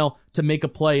tooth and nail to make a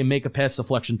play and make a pass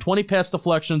deflection. 20 pass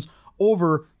deflections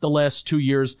over the last 2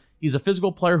 years. He's a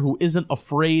physical player who isn't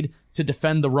afraid to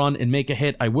defend the run and make a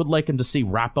hit. I would like him to see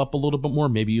wrap up a little bit more,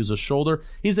 maybe use a shoulder.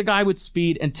 He's a guy with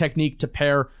speed and technique to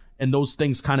pair, and those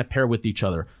things kind of pair with each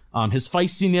other. His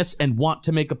feistiness and want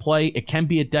to make a play, it can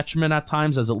be a detriment at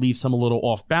times as it leaves him a little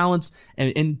off balance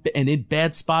and in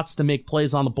bad spots to make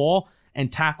plays on the ball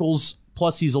and tackles.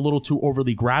 Plus, he's a little too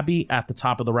overly grabby at the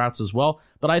top of the routes as well.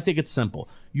 But I think it's simple.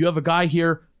 You have a guy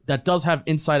here that does have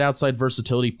inside-outside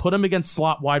versatility. Put him against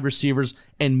slot wide receivers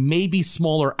and maybe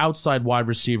smaller outside wide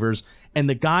receivers. And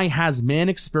the guy has man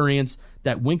experience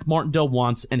that Wink Martindale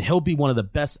wants, and he'll be one of the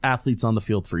best athletes on the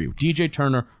field for you. DJ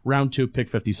Turner, round 2, pick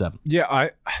 57. Yeah,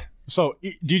 So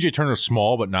DJ Turner's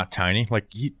small but not tiny.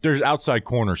 There's outside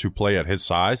corners who play at his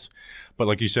size, but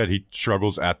like you said, he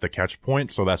struggles at the catch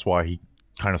point, so that's why he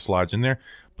kind of slides in there.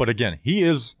 But again, he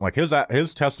is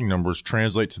his testing numbers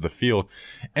translate to the field,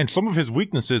 and some of his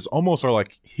weaknesses almost are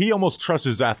he almost trusts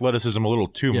his athleticism a little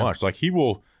too much. He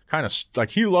will kind of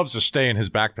he loves to stay in his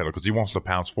back pedal because he wants to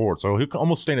pounce forward, so he'll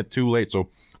almost stay in it too late. So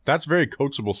that's very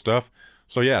coachable stuff.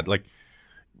 So yeah,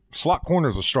 slot corner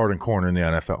is a starting corner in the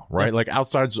NFL, right? Yeah.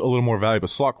 Outside's a little more valuable,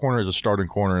 but slot corner is a starting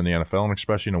corner in the NFL, and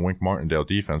especially in a Wink Martindale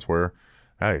defense where,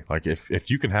 hey, if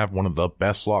you can have one of the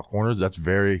best slot corners, that's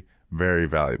very, very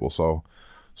valuable. So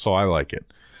I like it.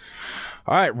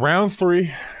 All right, round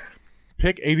 3,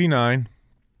 pick 89.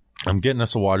 I'm getting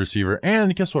us a wide receiver,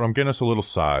 and guess what? I'm getting us a little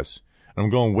size.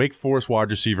 I'm going Wake Forest wide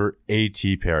receiver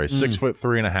A.T. Perry,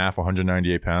 6'3.5",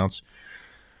 198 pounds.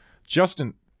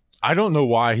 Justin, I don't know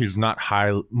why he's not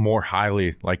more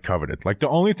highly like coveted. Like the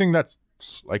only thing that's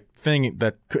like thing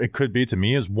that it could be to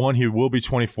me is one, he will be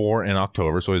 24 in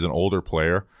October, so he's an older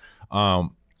player. And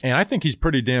I think he's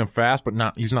pretty damn fast, but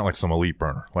he's not like some elite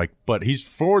burner. Like, but he's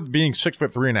for being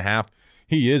 6'3.5",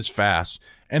 he is fast.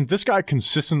 And this guy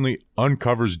consistently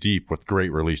uncovers deep with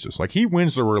great releases. Like he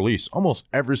wins the release almost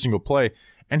every single play.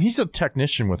 And he's a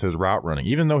technician with his route running,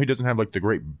 even though he doesn't have like the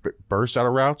great burst out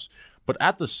of routes. But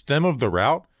at the stem of the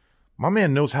route, my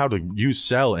man knows how to use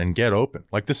sell and get open.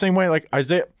 Like the same way, like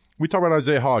we talk about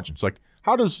Isaiah Hodgins. Like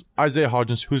how does Isaiah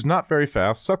Hodgins, who's not very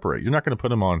fast, separate? You're not going to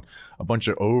put him on a bunch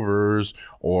of overs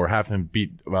or have him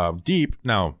beat deep.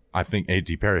 Now, I think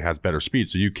A.T. Perry has better speed,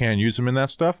 so you can use him in that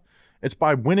stuff. It's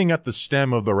by winning at the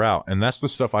stem of the route, and that's the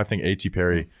stuff I think A.T.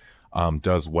 Perry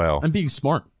does well. And being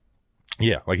smart.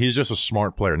 Yeah, like he's just a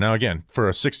smart player. Now, again, for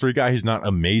a 6'3" guy, he's not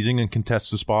amazing in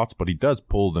contested spots, but he does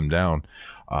pull them down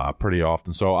pretty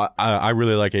often. So I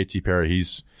really like A.T. Perry.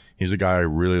 He's a guy I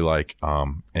really like.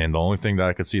 And the only thing that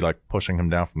I could see like pushing him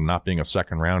down from not being a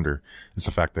second rounder is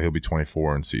the fact that he'll be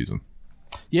 24 in season.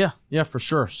 Yeah, for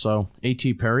sure. So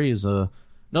A.T. Perry is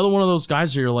another one of those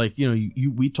guys that you're like,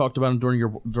 we talked about him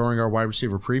during our wide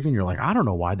receiver preview, and you're like, I don't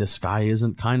know why this guy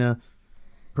isn't kind of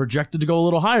projected to go a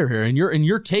little higher here, and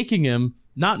you're taking him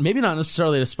maybe not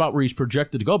necessarily at a spot where he's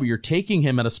projected to go, but you're taking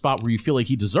him at a spot where you feel like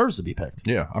he deserves to be picked.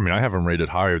 Yeah, I mean, I have him rated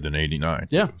higher than 89.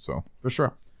 Yeah, too, so for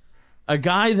sure. A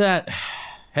guy that,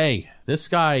 hey, this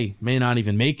guy may not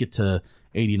even make it to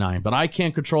 89, but I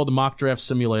can't control the mock draft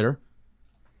simulator.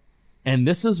 And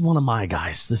this is one of my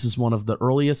guys. This is one of the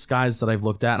earliest guys that I've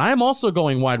looked at. And I am also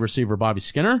going wide receiver Bobby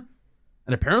Skinner.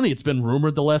 And apparently it's been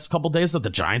rumored the last couple days that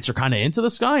the Giants are kind of into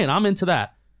this guy, and I'm into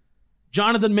that.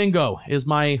 Jonathan Mingo is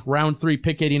my round 3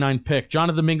 pick 89 pick.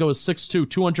 Jonathan Mingo is 6'2",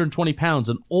 220 pounds,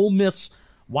 an Ole Miss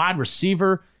wide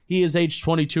receiver. He is age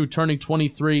 22, turning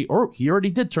 23. Or he already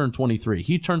did turn 23.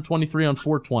 He turned 23 on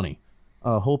 420.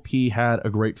 Hope he had a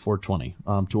great 420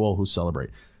 to all who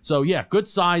celebrate. So yeah, good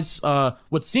size.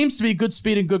 What seems to be good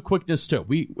speed and good quickness too.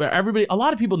 A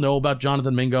lot of people know about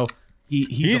Jonathan Mingo.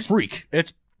 He's a freak.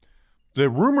 It's the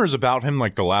rumors about him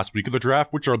like the last week of the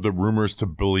draft, which are the rumors to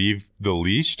believe the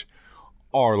least,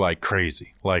 are like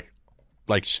crazy. Like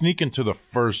sneak into the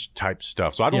first type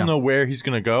stuff. So I don't know where he's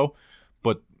gonna go,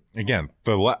 but again,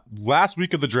 the last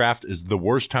week of the draft is the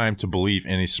worst time to believe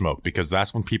any smoke because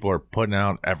that's when people are putting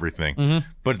out everything. Mm-hmm.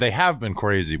 But they have been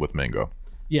crazy with Mingo.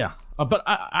 Yeah, but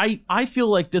I feel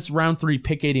like this round 3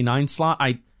 pick 89 slot,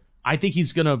 I think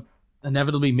he's gonna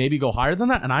inevitably maybe go higher than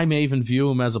that, and I may even view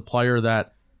him as a player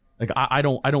that like I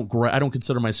don't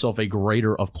consider myself a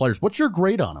grader of players. What's your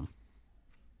grade on him?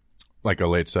 Like a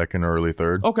late second or early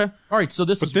third. Okay, all right. So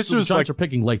this is the Giants like, are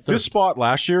picking late third. This spot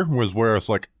last year was where it's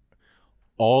like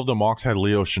all of the mocks had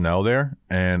Leo Chanel there,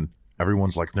 and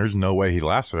everyone's like, "There's no way he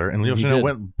lasts there." And Leo Chanel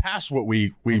went past what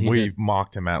we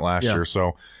mocked him at last year.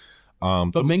 So.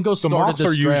 But Mingo started the mocks this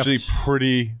are draft. usually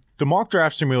pretty. The mock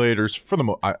draft simulators, for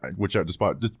the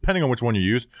spot, depending on which one you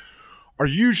use, are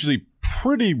usually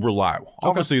pretty reliable. Okay.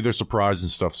 Obviously, they're surprised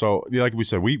and stuff. So, like we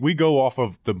said, we go off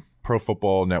of the Pro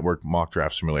Football Network mock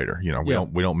draft simulator.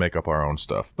 We don't make up our own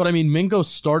stuff. But I mean, Mingo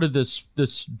started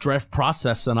this draft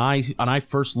process, and I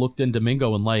first looked into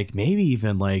Mingo in like maybe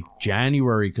even like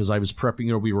January because I was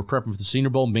prepping. We were prepping for the Senior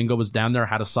Bowl. Mingo was down there,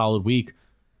 had a solid week.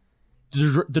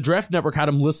 The Draft Network had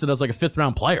him listed as like a 5th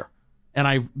round player.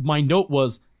 And my note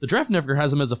was, the Draft Network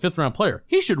has him as a 5th round player.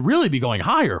 He should really be going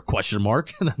higher, ? And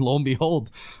then lo and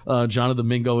behold, Jonathan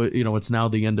Mingo, it's now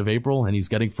the end of April and he's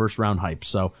getting 1st round hype.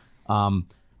 So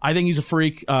I think he's a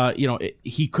freak.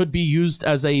 He could be used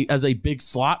as a big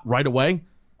slot right away.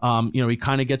 He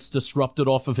kind of gets disrupted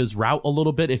off of his route a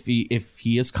little bit if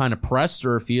he is kind of pressed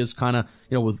or if he is kind of,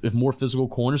 if more physical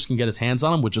corners can get his hands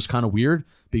on him, which is kind of weird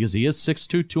because he is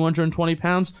 6'2", 220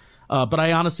 pounds. But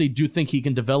I honestly do think he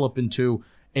can develop into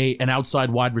an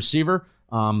outside wide receiver.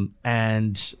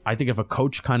 And I think if a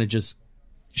coach kind of just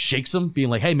shakes him, being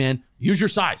like, hey, man, use your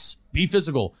size, be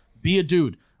physical, be a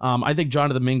dude. I think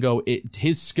Jonathan Mingo,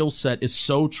 his skill set is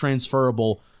so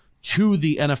transferable to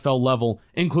the NFL level,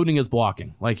 including his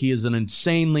blocking. Like, he is an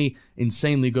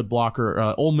insanely good blocker.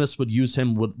 Ole Miss would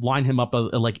line him up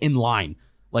like in line,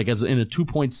 like as in a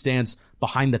 2-point stance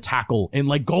behind the tackle in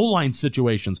like goal line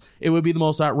situations. It would be the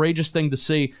most outrageous thing to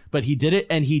see, but he did it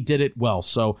and he did it well.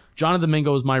 So Jonathan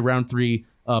Mingo is my round 3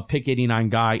 pick 89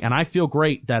 guy, and I feel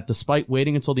great that despite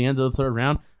waiting until the end of the 3rd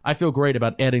round, I feel great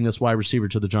about adding this wide receiver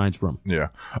to the Giants room. Yeah.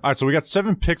 All right, so we got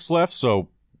 7 picks left, so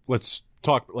let's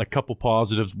talk like a couple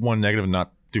positives, one negative, and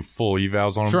not do full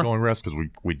evals on Sure. him going rest because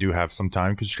we do have some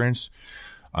time constraints.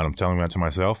 And I'm telling that to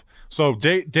myself. So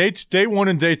day 1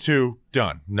 and day 2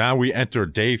 done. Now we enter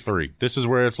day 3. This is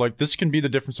where it's like this can be the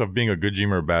difference of being a good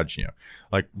GM or a bad GM.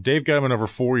 Like Dave got him in over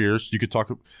 4 years. You could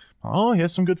talk. Oh, he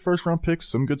has some good first round picks,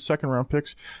 some good second round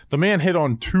picks. The man hit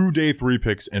on 2 day 3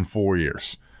 picks in 4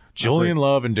 years. Julian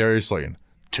Love and Darius Slayton.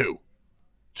 2.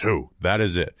 That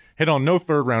is it. Hit on no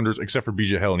third rounders except for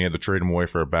BJ Hill, and he had to trade him away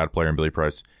for a bad player in Billy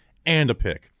Price and a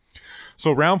pick.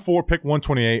 So round 4, pick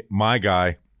 128, my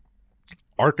guy,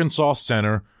 Arkansas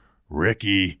center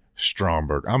Ricky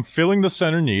Stromberg. I'm filling the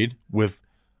center need with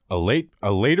a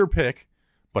later pick,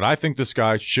 but I think this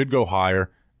guy should go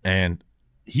higher, and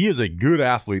he is a good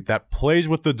athlete that plays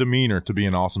with the demeanor to be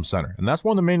an awesome center. And that's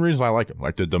one of the main reasons I like him,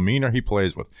 like the demeanor he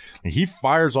plays with. And he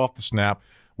fires off the snap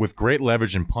with great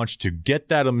leverage and punch to get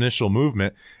that initial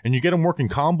movement, and you get him working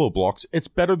combo blocks. It's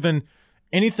better than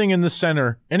anything in the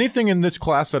center, anything in this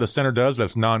class that a center does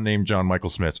that's non-named John Michael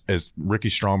Smith is Ricky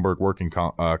Stromberg working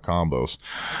combos.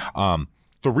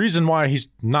 The reason why he's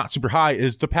not super high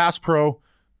is the pass pro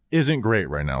isn't great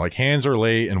right now. Like hands are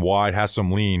late and wide, has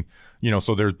some lean,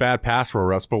 so there's bad pass pro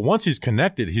reps. But once he's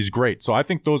connected, he's great. So I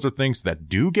think those are things that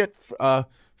do get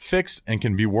fixed and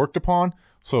can be worked upon.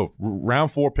 So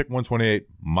round 4, pick 128,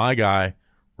 my guy,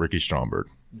 Ricky Stromberg.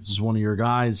 This is one of your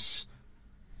guys.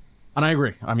 And I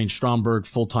agree. I mean, Stromberg,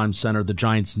 full-time center. The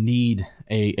Giants need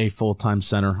a full-time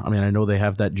center. I mean, I know they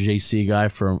have that JC guy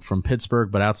from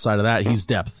Pittsburgh, but outside of that, he's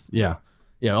depth. Yeah.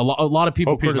 A lot of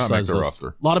people criticize us.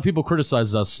 A lot of people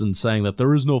criticize us in saying that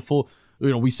there is no full.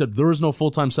 We said there is no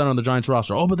full-time center on the Giants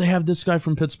roster. Oh, but they have this guy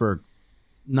from Pittsburgh.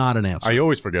 Not an answer. I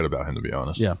always forget about him, to be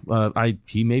honest. Yeah,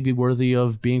 he may be worthy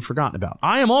of being forgotten about.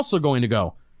 I am also going to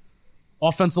go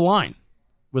offensive line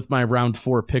with my round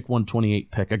 4 pick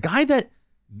 128 pick. A guy that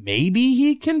maybe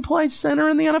he can play center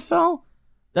in the NFL.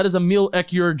 That is Emil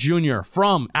Ekiyor Jr.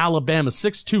 from Alabama,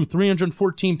 6'2",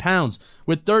 314 pounds,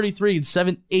 with 33 and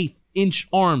 7/8 inch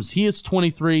arms. He is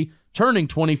 23, turning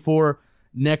 24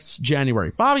 next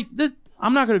January. Bobby,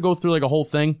 I'm not going to go through like a whole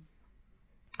thing.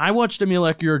 I watched Emil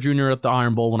Ekiyor Jr. at the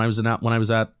Iron Bowl when I was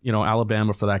at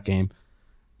Alabama for that game.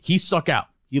 He stuck out.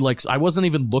 I wasn't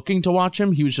even looking to watch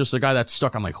him. He was just a guy that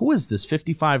stuck. I'm like, who is this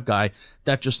 55 guy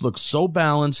that just looks so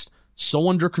balanced, so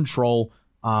under control,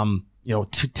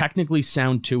 technically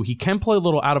sound too. He can play a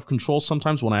little out of control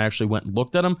sometimes when I actually went and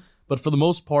looked at him, but for the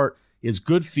most part, he has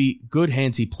good feet, good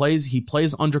hands. He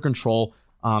plays under control.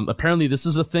 Apparently this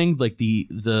is a thing, like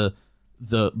the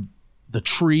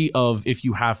tree of if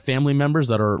you have family members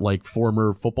that are like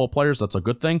former football players, that's a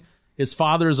good thing. His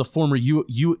father is a former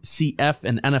UCF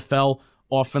and NFL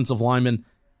offensive lineman.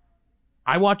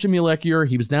 I watched Emil Ekiyor.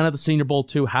 He was down at the Senior Bowl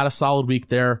too, had a solid week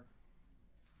there.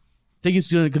 I think he's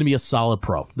going to be a solid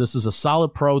pro. This is a solid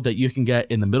pro that you can get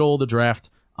in the middle of the draft.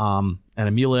 And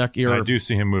Emil Ekiyor, I do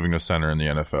see him moving to center in the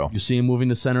NFL. You see him moving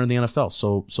to center in the NFL.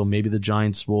 So maybe the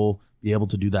Giants will be able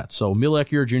to do that. So Emil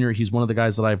Ekiyor Jr., he's one of the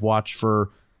guys that I've watched for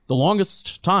the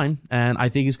longest time, and I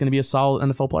think he's going to be a solid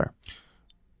NFL player.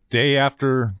 Day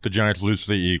after the Giants lose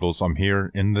to the Eagles, I'm here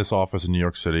in this office in New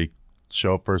York City.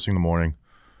 Show up first thing in the morning.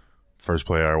 First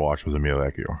player I watched was Emil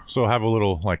Ekiyor. So have a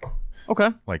little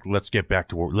let's get back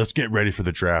to work. Let's get ready for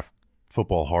the draft.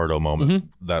 Football hardo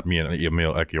moment that me and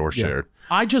Emil Ekiyor shared.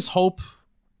 I just hope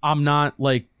I'm not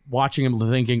like watching him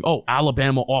thinking, oh,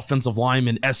 Alabama offensive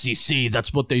lineman, SEC,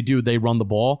 that's what they do. They run the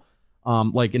ball.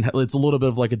 It's a little bit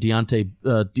of like a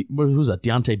who's that?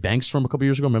 Deontay Banks from a couple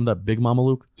years ago. Remember that Big Mama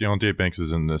Luke? Deontay Banks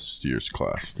is in this year's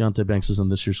class. Deontay Banks is in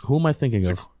this year's. Who am I thinking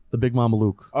of? The Big Mama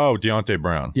Luke. Oh, Deontay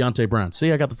Brown. Deontay Brown.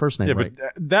 See, I got the first name right.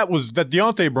 But that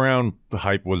Deontay Brown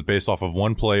hype was based off of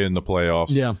one play in the playoffs.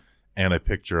 Yeah. And a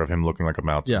picture of him looking like a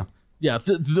mountain. Yeah. Yeah,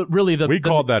 we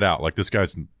called that out. Like, this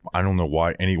guy's, I don't know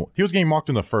why anyone, he was getting mocked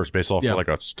in the first based off of like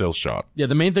a still shot. Yeah,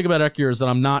 the main thing about Ekiyor is that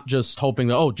I'm not just hoping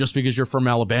that, just because you're from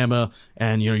Alabama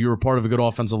and, you're a part of a good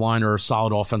offensive line or a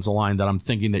solid offensive line, that I'm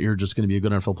thinking that you're just going to be a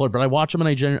good NFL player. But I watch him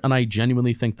and I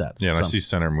genuinely think that. Yeah, and I see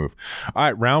center move. All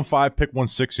right, round 5, pick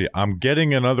 160. I'm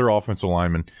getting another offensive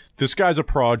lineman. This guy's a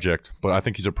project, but I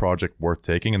think he's a project worth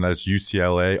taking, and that's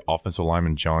UCLA offensive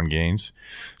lineman John Gaines.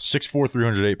 6'4",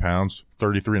 308 pounds.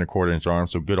 33 and a quarter inch arm,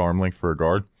 so good arm length for a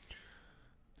guard.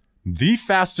 The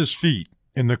fastest feet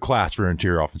in the class for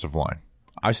interior offensive line.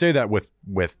 I say that with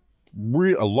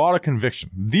a lot of conviction.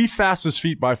 The fastest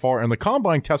feet by far, and the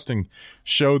combine testing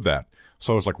showed that.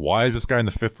 So it's like, why is this guy in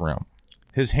the 5th round?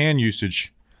 His hand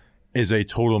usage is a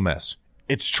total mess.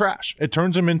 It's trash. It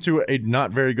turns him into a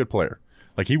not very good player.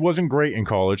 Like, he wasn't great in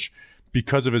college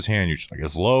because of his hand usage. Like,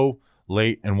 it's low,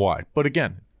 late, and wide. But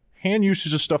again, hand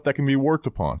usage is stuff that can be worked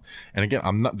upon. And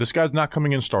again, this guy's not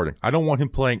coming in starting. I don't want him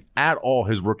playing at all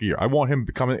his rookie year. I want him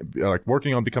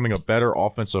working on becoming a better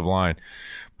offensive line.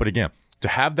 But again, to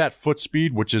have that foot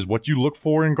speed, which is what you look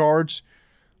for in guards,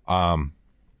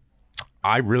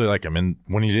 I really like him. And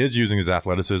when he is using his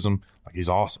athleticism, like, he's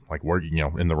awesome. Like, working,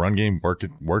 in the run game,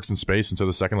 works in space into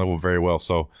the second level very well.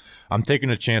 So I'm taking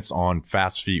a chance on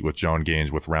fast feet with John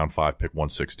Gaines with round 5, pick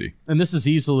 160. And this is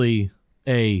easily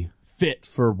a fit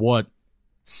for what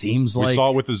seems like. We saw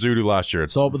it with the Zudu last year.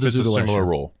 It's a similar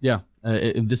role. Yeah.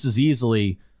 This is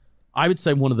easily, I would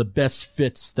say, one of the best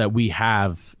fits that we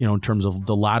have, in terms of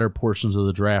the latter portions of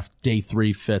the draft. Day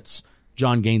 3 fits.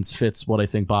 John Gaines fits what I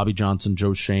think Bobby Johnson,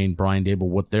 Joe Shane, Brian Dable,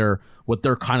 what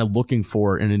they're kind of looking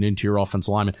for in an interior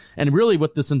offensive lineman. And really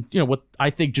what I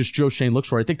think just Joe Shane looks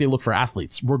for, I think they look for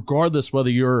athletes, regardless whether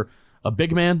you're a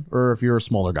big man or if you're a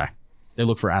smaller guy. They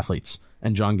look for athletes,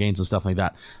 and John Gaines and stuff like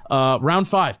that. Round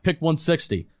 5, pick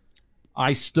 160.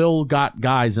 I still got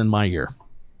guys in my ear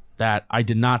that I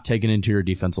did not take an interior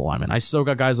defensive lineman. I still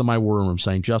got guys in my war room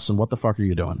saying, Justin, what the fuck are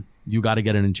you doing? You got to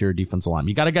get an interior defensive lineman.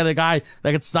 You got to get a guy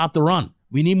that can stop the run.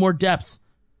 We need more depth.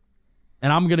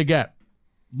 And I'm going to get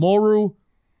Moru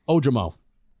Ojimo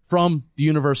from the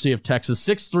University of Texas.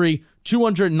 6'3",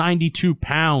 292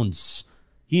 pounds.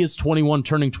 He is 21,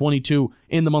 turning 22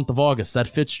 in the month of August. That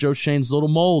fits Joe Shane's little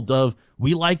mold of,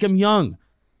 we like him young.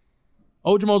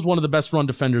 Ojimo is one of the best run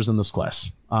defenders in this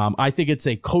class. I think it's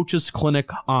a coach's clinic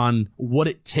on what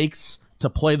it takes to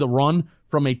play the run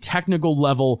from a technical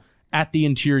level at the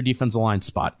interior defensive line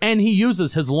spot. And he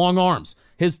uses his long arms,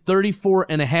 his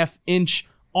 34.5-inch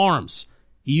arms.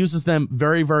 He uses them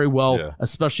very, very well,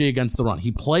 especially against the run.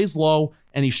 He plays low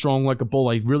and he's strong like a bull.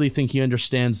 I really think he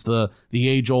understands the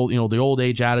age-old, the old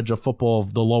age adage of football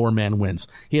of the lower man wins.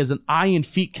 He has an eye and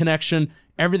feet connection.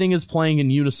 Everything is playing in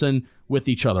unison with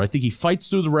each other. I think he fights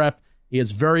through the rep. He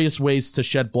has various ways to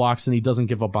shed blocks, and he doesn't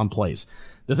give up on plays.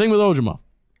 The thing with Ojimo,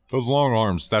 those long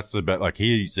arms, that's the bet. Like,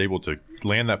 he's able to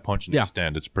land that punch and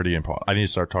extend. It's pretty important. I need to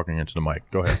start talking into the mic.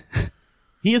 Go ahead.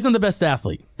 He isn't the best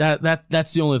athlete.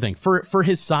 That's the only thing. For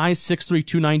his size, 6'3",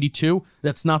 292,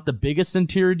 that's not the biggest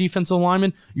interior defensive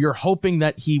lineman. You're hoping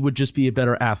that he would just be a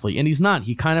better athlete, and he's not.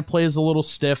 He kind of plays a little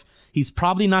stiff. He's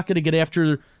probably not going to get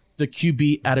after the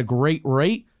QB at a great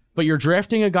rate, but you're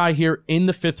drafting a guy here in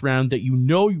the 5th round that you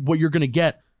know what you're going to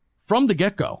get from the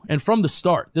get-go and from the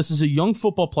start. This is a young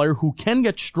football player who can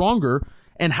get stronger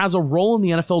and has a role in the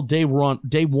NFL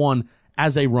day one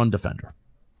as a run defender.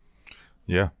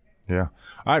 Yeah. All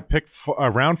right, pick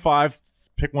round 5,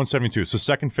 pick 172. So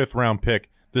 2nd, 5th round pick.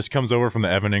 This comes over from the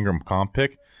Evan Ingram comp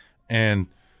pick. And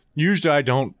usually I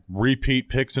don't repeat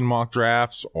picks in mock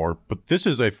drafts, but this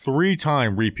is a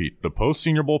 3-time repeat. The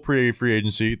post-Senior Bowl free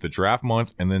agency, the draft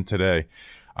month, and then today.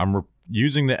 I'm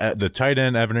using the tight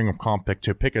end Evan Ingram comp pick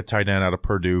to pick a tight end out of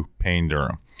Purdue, Payne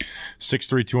Durham.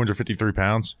 6'3", 253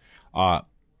 pounds.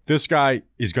 This guy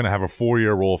is going to have a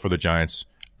 4-year role for the Giants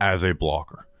as a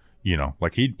blocker.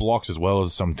 Like, he blocks as well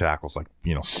as some tackles, like,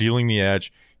 sealing the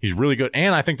edge. He's really good.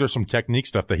 And I think there's some technique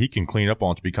stuff that he can clean up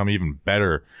on to become even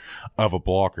better of a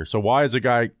blocker. So why is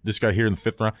this guy here in the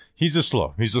 5th round? He's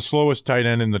slow. He's the slowest tight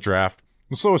end in the draft.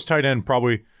 The slowest tight end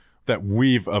probably that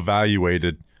we've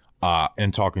evaluated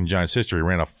in talking Giants history. He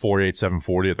ran a 4.8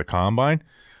 740 at the combine.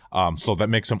 So that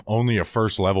makes him only a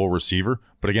first-level receiver.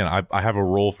 But again, I have a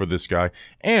role for this guy.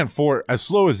 And for as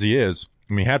slow as he is,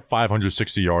 he had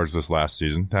 560 yards this last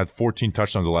season, had 14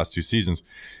 touchdowns the last 2 seasons.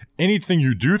 Anything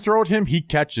you do throw at him, he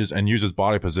catches and uses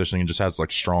body positioning and just has,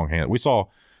 like, strong hands. We saw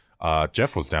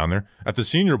Jeff was down there at the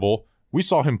Senior Bowl. We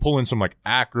saw him pull in some, like,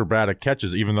 acrobatic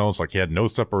catches, even though it's like he had no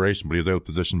separation, but he was able to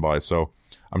position body. So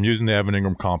I'm using the Evan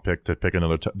Ingram comp pick to pick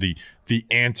another the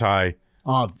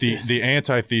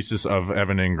antithesis of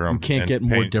Evan Ingram. You can't get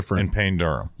more different. And Payne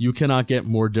Durham. You cannot get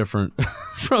more different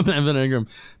from Evan Ingram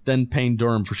than Payne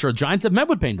Durham, for sure. Giants have met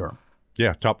with Payne Durham.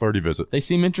 Yeah, top 30 visit. They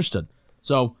seem interested.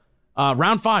 So,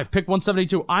 round 5, pick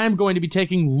 172. I am going to be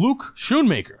taking Luke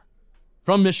Schoonmaker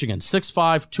from Michigan.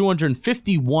 6'5",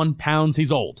 251 pounds.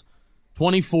 He's old.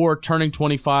 24, turning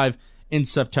 25 in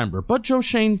September. But Joe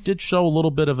Shane did show a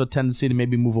little bit of a tendency to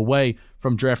maybe move away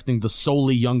from drafting the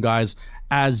solely young guys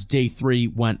as day 3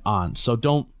 went on. So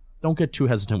don't get too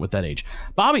hesitant with that age.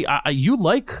 Bobby, you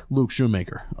like Luke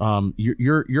Schoonmaker.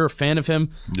 You're a fan of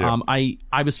him. Yeah.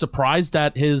 I was surprised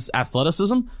at his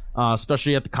athleticism,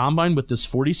 especially at the combine with this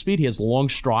 40 speed. He has long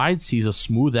strides. He's a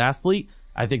smooth athlete.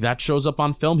 I think that shows up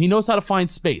on film. He knows how to find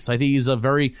space. I think he's a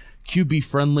very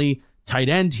QB-friendly tight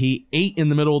end. He ate in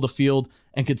the middle of the field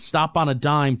and could stop on a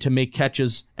dime to make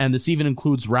catches, and this even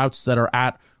includes routes that are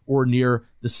at or near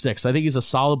the sticks. I think he's a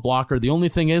solid blocker. The only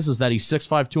thing is that he's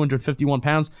 6'5", 251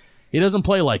 pounds. He doesn't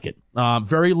play like it.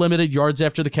 Very limited yards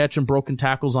after the catch and broken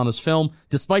tackles on his film.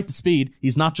 Despite the speed,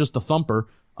 he's not just a thumper.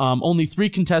 Only 3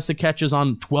 contested catches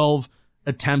on 12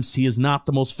 attempts. He is not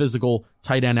the most physical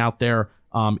tight end out there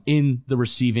in the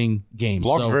receiving game.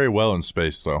 Blocks very well in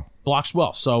space, though. Blocks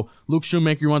well. So Luke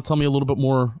Schoonmaker, you want to tell me a little bit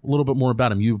more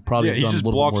about him? You probably have he done just a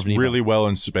little bit more blocks of an email. really well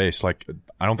in space. Like,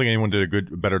 I don't think anyone did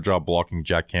a better job blocking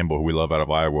Jack Campbell, who we love out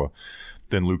of Iowa,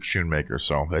 than Luke Schoonmaker.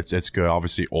 So it's good.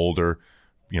 Obviously older,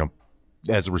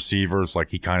 as a receiver, it's like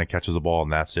he kind of catches the ball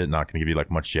and that's it. Not going to give you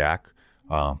like much jack.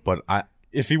 But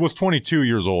if he was 22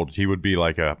 years old, he would be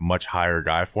like a much higher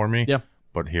guy for me. Yeah.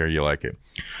 But here you like it.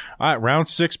 All right, round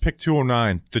 6, pick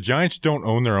 209. The Giants don't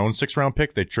own their own 6th-round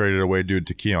pick. They traded away due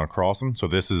to Keon Crossan. So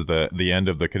this is the end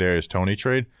of the Kadarius Toney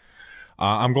trade.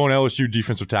 I'm going LSU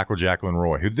defensive tackle Jacqueline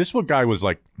Roy. This guy was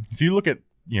like, if you look at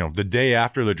the day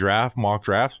after the draft, mock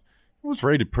drafts, he was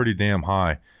rated pretty damn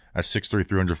high at 6'3",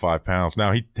 305 pounds.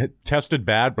 Now he tested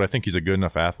bad, but I think he's a good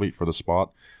enough athlete for the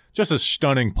spot. Just a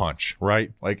stunning punch,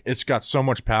 right? Like, it's got so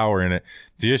much power in it.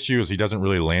 The issue is he doesn't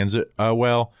really lands it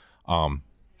well.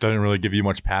 Doesn't really give you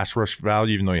much pass rush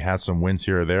value, even though he has some wins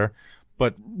here or there.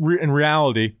 But in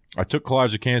reality, I took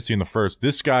Kalijah Kancey in the first.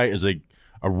 This guy is a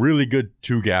really good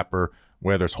two-gapper,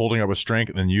 whether it's holding up with strength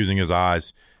and then using his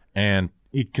eyes. And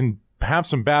he can have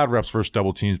some bad reps versus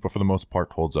double teams, but for the most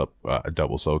part holds up a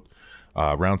double. So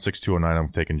round 6, 209,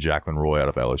 I'm taking Jacqueline Roy out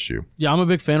of LSU. Yeah, I'm a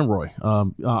big fan of Roy.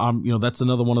 That's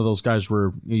another one of those guys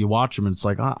where you watch him and it's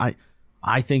like,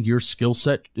 I think your skill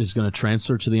set is going to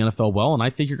transfer to the NFL well, and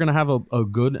I think you're going to have a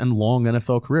good and long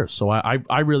NFL career. So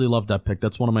I really love that pick.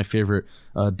 That's one of my favorite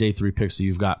day 3 picks that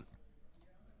you've got.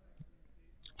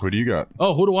 Who do you got?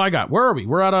 Oh, who do I got? Where are we?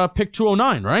 We're at pick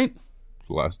 209, right?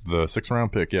 The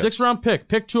 6th-round pick, yeah. 6th-round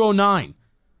pick 209.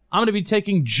 I'm going to be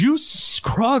taking Juice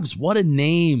Scruggs. What a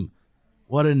name.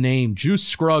 What a name. Juice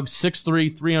Scruggs,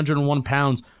 6'3", 301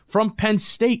 pounds, from Penn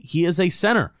State. He is a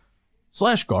center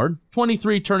 / guard,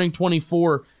 23, turning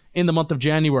 24 in the month of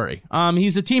January.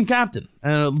 He's a team captain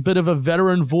and a bit of a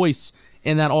veteran voice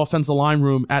in that offensive line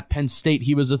room at Penn State.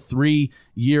 He was a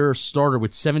 3-year starter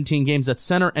with 17 games at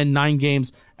center and 9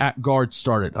 games at guard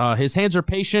started. His hands are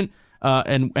patient,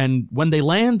 and when they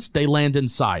land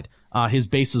inside. His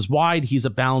base is wide. He's a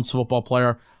balanced football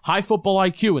player. High football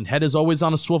IQ, and head is always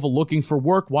on a swivel, looking for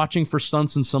work, watching for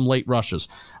stunts and some late rushes.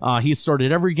 He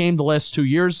started every game the last 2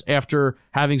 years after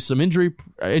having some injury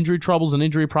troubles and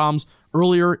injury problems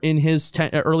earlier in his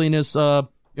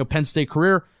Penn State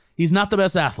career. He's not the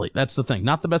best athlete. That's the thing.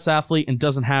 Not the best athlete, and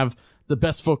doesn't have the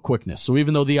best foot quickness. So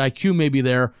even though the IQ may be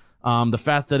there, the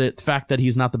fact that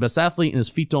he's not the best athlete and his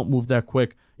feet don't move that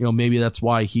quick, maybe that's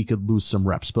why he could lose some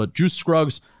reps. But Juice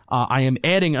Scruggs, I am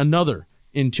adding another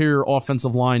interior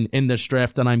offensive line in this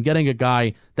draft, and I'm getting a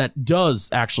guy that does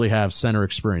actually have center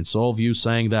experience. So all of you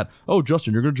saying that, oh,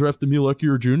 Justin, you're going to draft Emil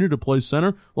Ekiyor Jr. to play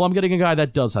center? Well, I'm getting a guy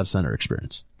that does have center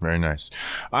experience. Very nice.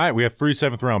 All right, we have 3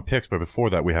 7th-round picks, but before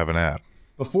that, we have an ad.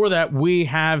 Before that, we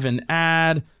have an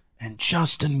ad, and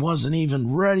Justin wasn't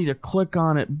even ready to click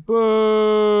on it.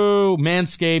 Boo!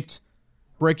 Manscaped.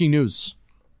 Breaking news.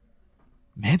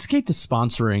 Manscaped is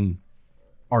sponsoring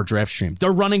our draft stream.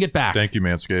 They're running it back. Thank you,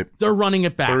 Manscaped. They're running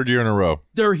it back. 3rd year in a row.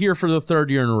 They're here for the 3rd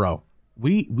year in a row.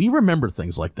 We remember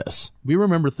things like this.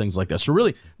 So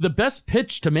really, the best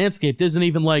pitch to Manscaped isn't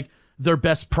even like their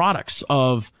best products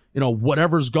of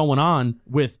whatever's going on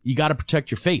with, you got to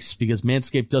protect your face, because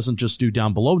Manscaped doesn't just do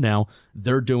down below now.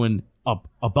 They're doing up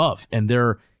above, and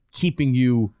they're keeping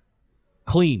you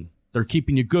clean. They're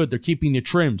keeping you good. They're keeping you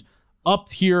trimmed up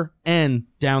here and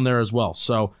down there as well.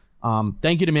 So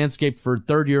thank you to Manscaped for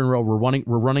 3rd year in a row. We're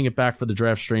running it back for the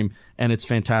draft stream, and it's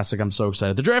fantastic. I'm so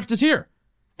excited. The draft is here,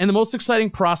 and the most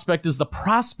exciting prospect is the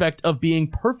prospect of being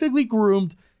perfectly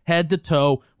groomed head to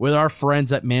toe with our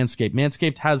friends at Manscaped.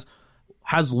 Manscaped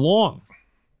has long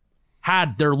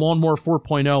had their Lawnmower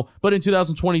 4.0, but in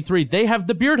 2023, they have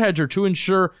the Beard Hedger to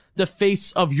ensure the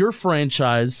face of your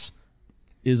franchise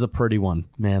is a pretty one.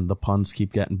 Man, the puns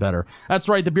keep getting better. That's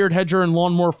right, the Beard Hedger and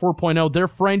Lawnmower 4.0, they're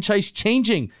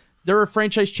franchise-changing. They're a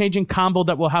franchise-changing combo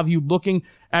that will have you looking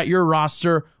at your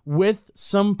roster with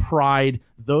some pride.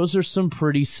 Those are some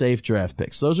pretty safe draft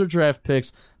picks. Those are draft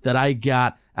picks that I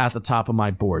got at the top of my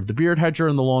board. The Beard Hedger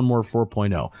and the Lawnmower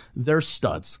 4.0. They're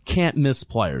studs. Can't miss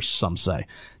players, some say.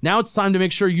 Now it's time to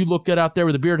make sure you look good out there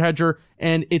with the Beard Hedger,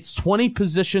 and it's 20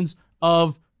 positions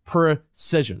of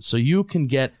precision, so you can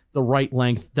get the right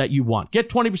length that you want. Get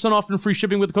 20% off and free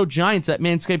shipping with the code GIANTS at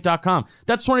manscaped.com.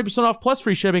 That's 20% off plus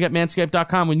free shipping at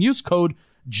manscaped.com when you use code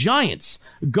GIANTS.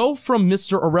 Go from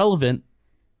Mr. Irrelevant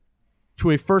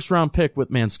to a first-round pick with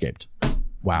Manscaped.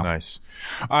 Wow. Nice.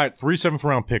 All right, 3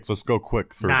 7th-round picks. Let's go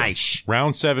quick through them. Nice.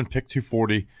 Round 7, pick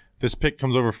 240. This pick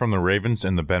comes over from the Ravens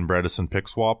in the Ben Bredesen pick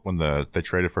swap when they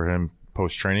traded for him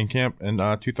post-training camp in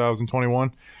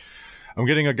 2021. I'm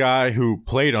getting a guy who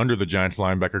played under the Giants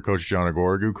linebacker coach John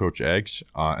Agorgu, Coach Eggs,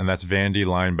 and that's Vandy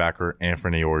linebacker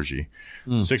Anthony Orji.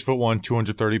 6'1",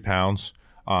 230 pounds.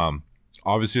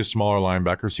 Obviously a smaller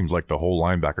linebacker. Seems like the whole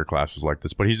linebacker class is like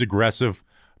this, but he's aggressive,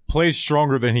 plays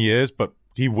stronger than he is, but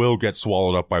he will get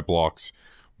swallowed up by blocks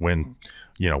when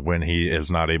he is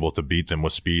not able to beat them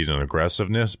with speed and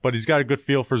aggressiveness. But he's got a good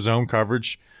feel for zone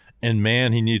coverage, and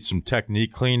man, he needs some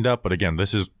technique cleaned up. But again,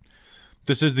 this is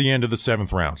the end of the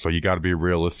 7th round, so you got to be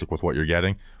realistic with what you're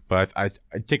getting. But I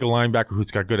take a linebacker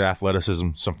who's got good athleticism,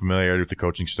 some familiarity with the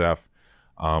coaching staff,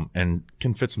 and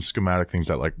can fit some schematic things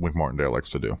that like Wink Martindale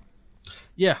likes to do.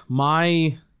 Yeah,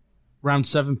 my round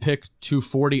 7 pick,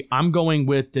 240. I'm going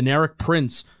with Deneric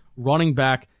Prince, running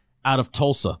back out of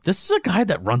Tulsa. This is a guy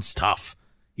that runs tough.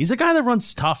 He's a guy that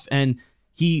runs tough, and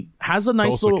he has a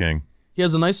nice Tulsa King. He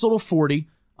has a nice little 40.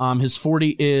 His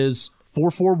 40 is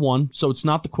 4.41, so it's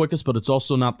not the quickest, but it's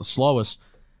also not the slowest.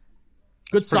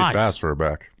 Good size. Pretty fast for a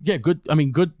back. Yeah, good. I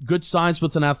mean, good size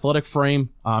with an athletic frame.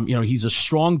 He's a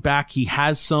strong back. He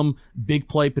has some big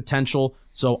play potential.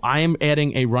 So I am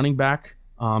adding a running back.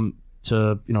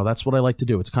 That's what I like to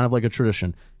do. It's kind of like a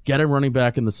tradition. Get a running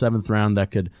back in the 7th round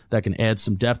that can add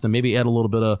some depth and maybe add a little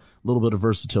bit of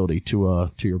versatility to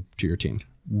your team.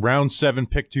 Round 7,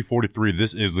 pick 243.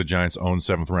 This is the Giants' own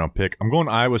 7th-round pick. I'm going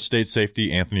Iowa State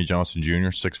safety Anthony Johnson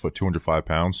Jr., 6 foot, 205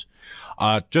 pounds.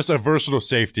 Just a versatile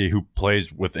safety who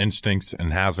plays with instincts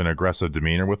and has an aggressive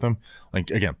demeanor with him. Like,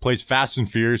 again, plays fast and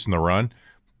furious in the run,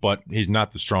 but he's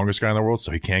not the strongest guy in the world,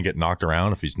 so he can get knocked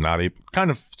around if he's not able. Kind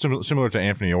of similar to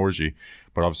Anthony Orji,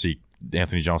 but obviously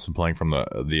Anthony Johnson playing from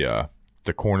the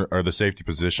corner or the safety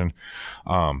position.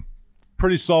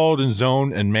 Pretty solid in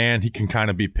zone, and man, he can kind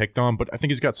of be picked on, but I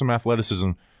think he's got some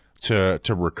athleticism to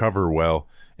recover well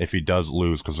if he does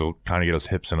lose, because he'll kind of get his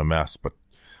hips in a mess. But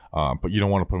you don't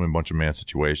want to put him in a bunch of man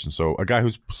situations. So a guy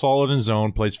who's solid in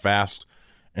zone, plays fast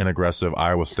and aggressive,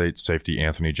 Iowa State safety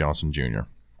Anthony Johnson Jr.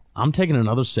 I'm taking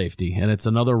another safety, and it's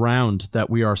another round that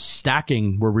we are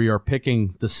stacking where we are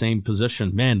picking the same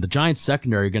position. Man, the Giants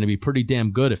secondary are going to be pretty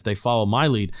damn good if they follow my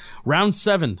lead. Round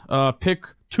 7, pick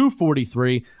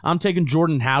 243. I'm taking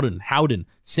Jordan Howden,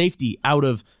 safety out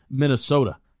of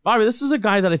Minnesota. Bobby, this is a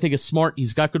guy that I think is smart.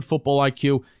 He's got good football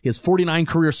IQ. He has 49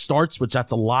 career starts, which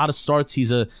that's a lot of starts.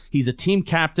 He's a team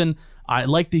captain. I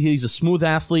like that he's a smooth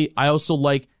athlete. I also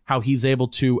like how he's able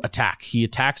to attack. He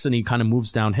attacks and he kind of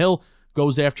moves downhill,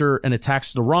 goes after and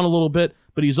attacks the run a little bit,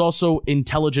 but he's also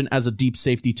intelligent as a deep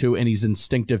safety too, and he's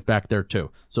instinctive back there too.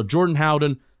 So Jordan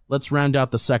Howden, let's round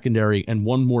out the secondary and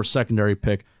one more secondary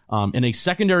pick in a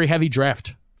secondary heavy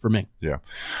draft for me. Yeah.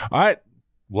 All right.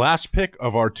 Last pick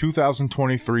of our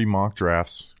 2023 mock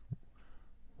drafts.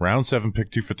 Round 7,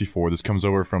 pick 254. This comes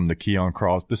over from the Keon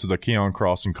Cross. This is the Keon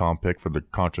Crossen comp pick for the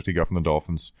contract he got from the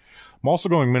Dolphins. I'm also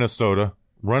going Minnesota.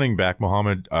 Running back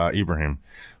Mohamed Ibrahim,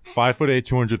 5'8",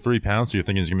 203 pounds. So you're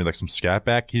thinking he's gonna be like some scat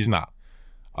back. He's not.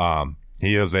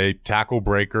 He is a tackle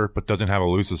breaker, but doesn't have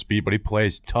elusive speed. But he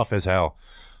plays tough as hell.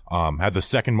 Had the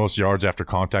second most yards after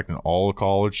contact in all of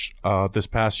college this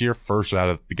past year. First out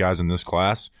of the guys in this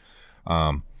class.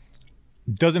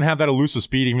 Doesn't have that elusive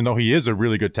speed, even though he is a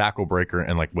really good tackle breaker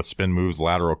and like with spin moves,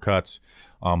 lateral cuts.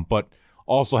 But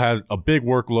also had a big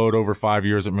workload over 5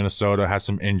 years at Minnesota. Has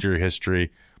some injury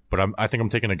history. But I think I'm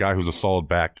taking a guy who's a solid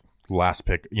back. Last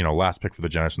pick for the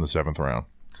Giants in the 7th round.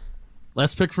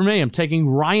 Last pick for me. I'm taking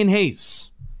Ryan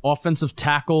Hayes, offensive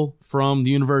tackle from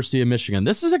the University of Michigan.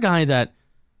 This is a guy that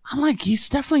I'm like, he's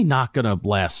definitely not going to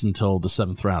last until the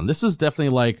 7th round. This is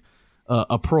definitely like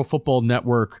a Pro Football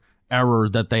Network error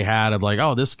that they had of like,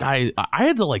 oh, this guy, I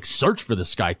had to like search for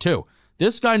this guy too.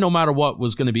 This guy, no matter what,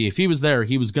 was going to be, if he was there,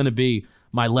 he was going to be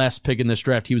my last pick in this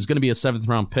draft. He was going to be a 7th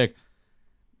round pick.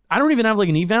 I don't even have like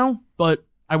an eval, but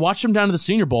I watched him down to the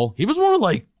Senior Bowl. He was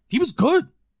he was good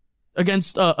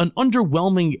against an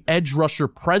underwhelming edge rusher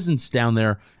presence down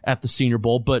there at the Senior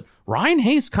Bowl. But Ryan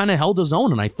Hayes kind of held his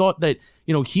own, and I thought that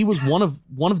he was one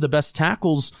of the best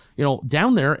tackles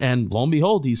down there. And lo and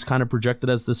behold, he's kind of projected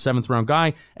as the 7th round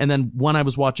guy. And then when I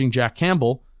was watching Jack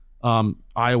Campbell,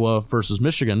 Iowa versus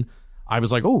Michigan, I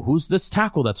was like, oh, who's this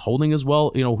tackle that's holding as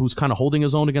well? Who's kind of holding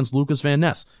his own against Lucas Van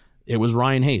Ness? It was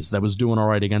Ryan Hayes that was doing all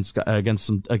right against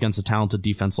a talented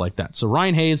defense like that. So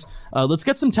Ryan Hayes, let's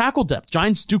get some tackle depth.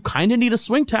 Giants do kind of need a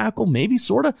swing tackle, maybe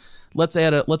sort of. Let's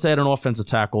add an offensive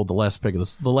tackle. The last pick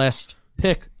of the last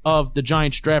pick of the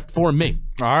Giants draft for me.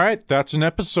 All right, that's an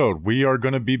episode. We are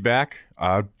going to be back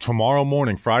tomorrow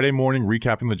morning, Friday morning,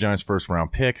 recapping the Giants' first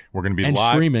round pick. We're going to be And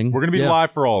live. streaming. We're going to be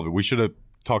live for all of it. We should have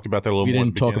talked about that a little We more.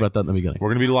 didn't talk about that in the beginning. We're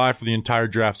going to be live for the entire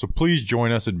draft, so please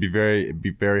join us. It'd be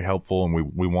very helpful, and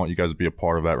we want you guys to be a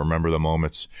part of that. Remember the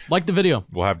moments. Like the video.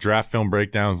 We'll have draft film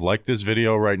breakdowns like this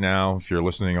video right now if you're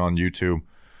listening on YouTube.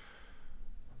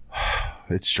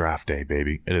 It's draft day,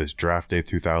 baby. It is draft day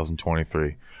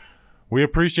 2023. We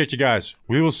appreciate you guys.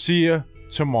 We will see you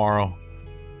tomorrow.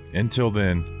 Until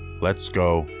then, let's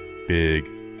go Big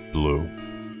Blue.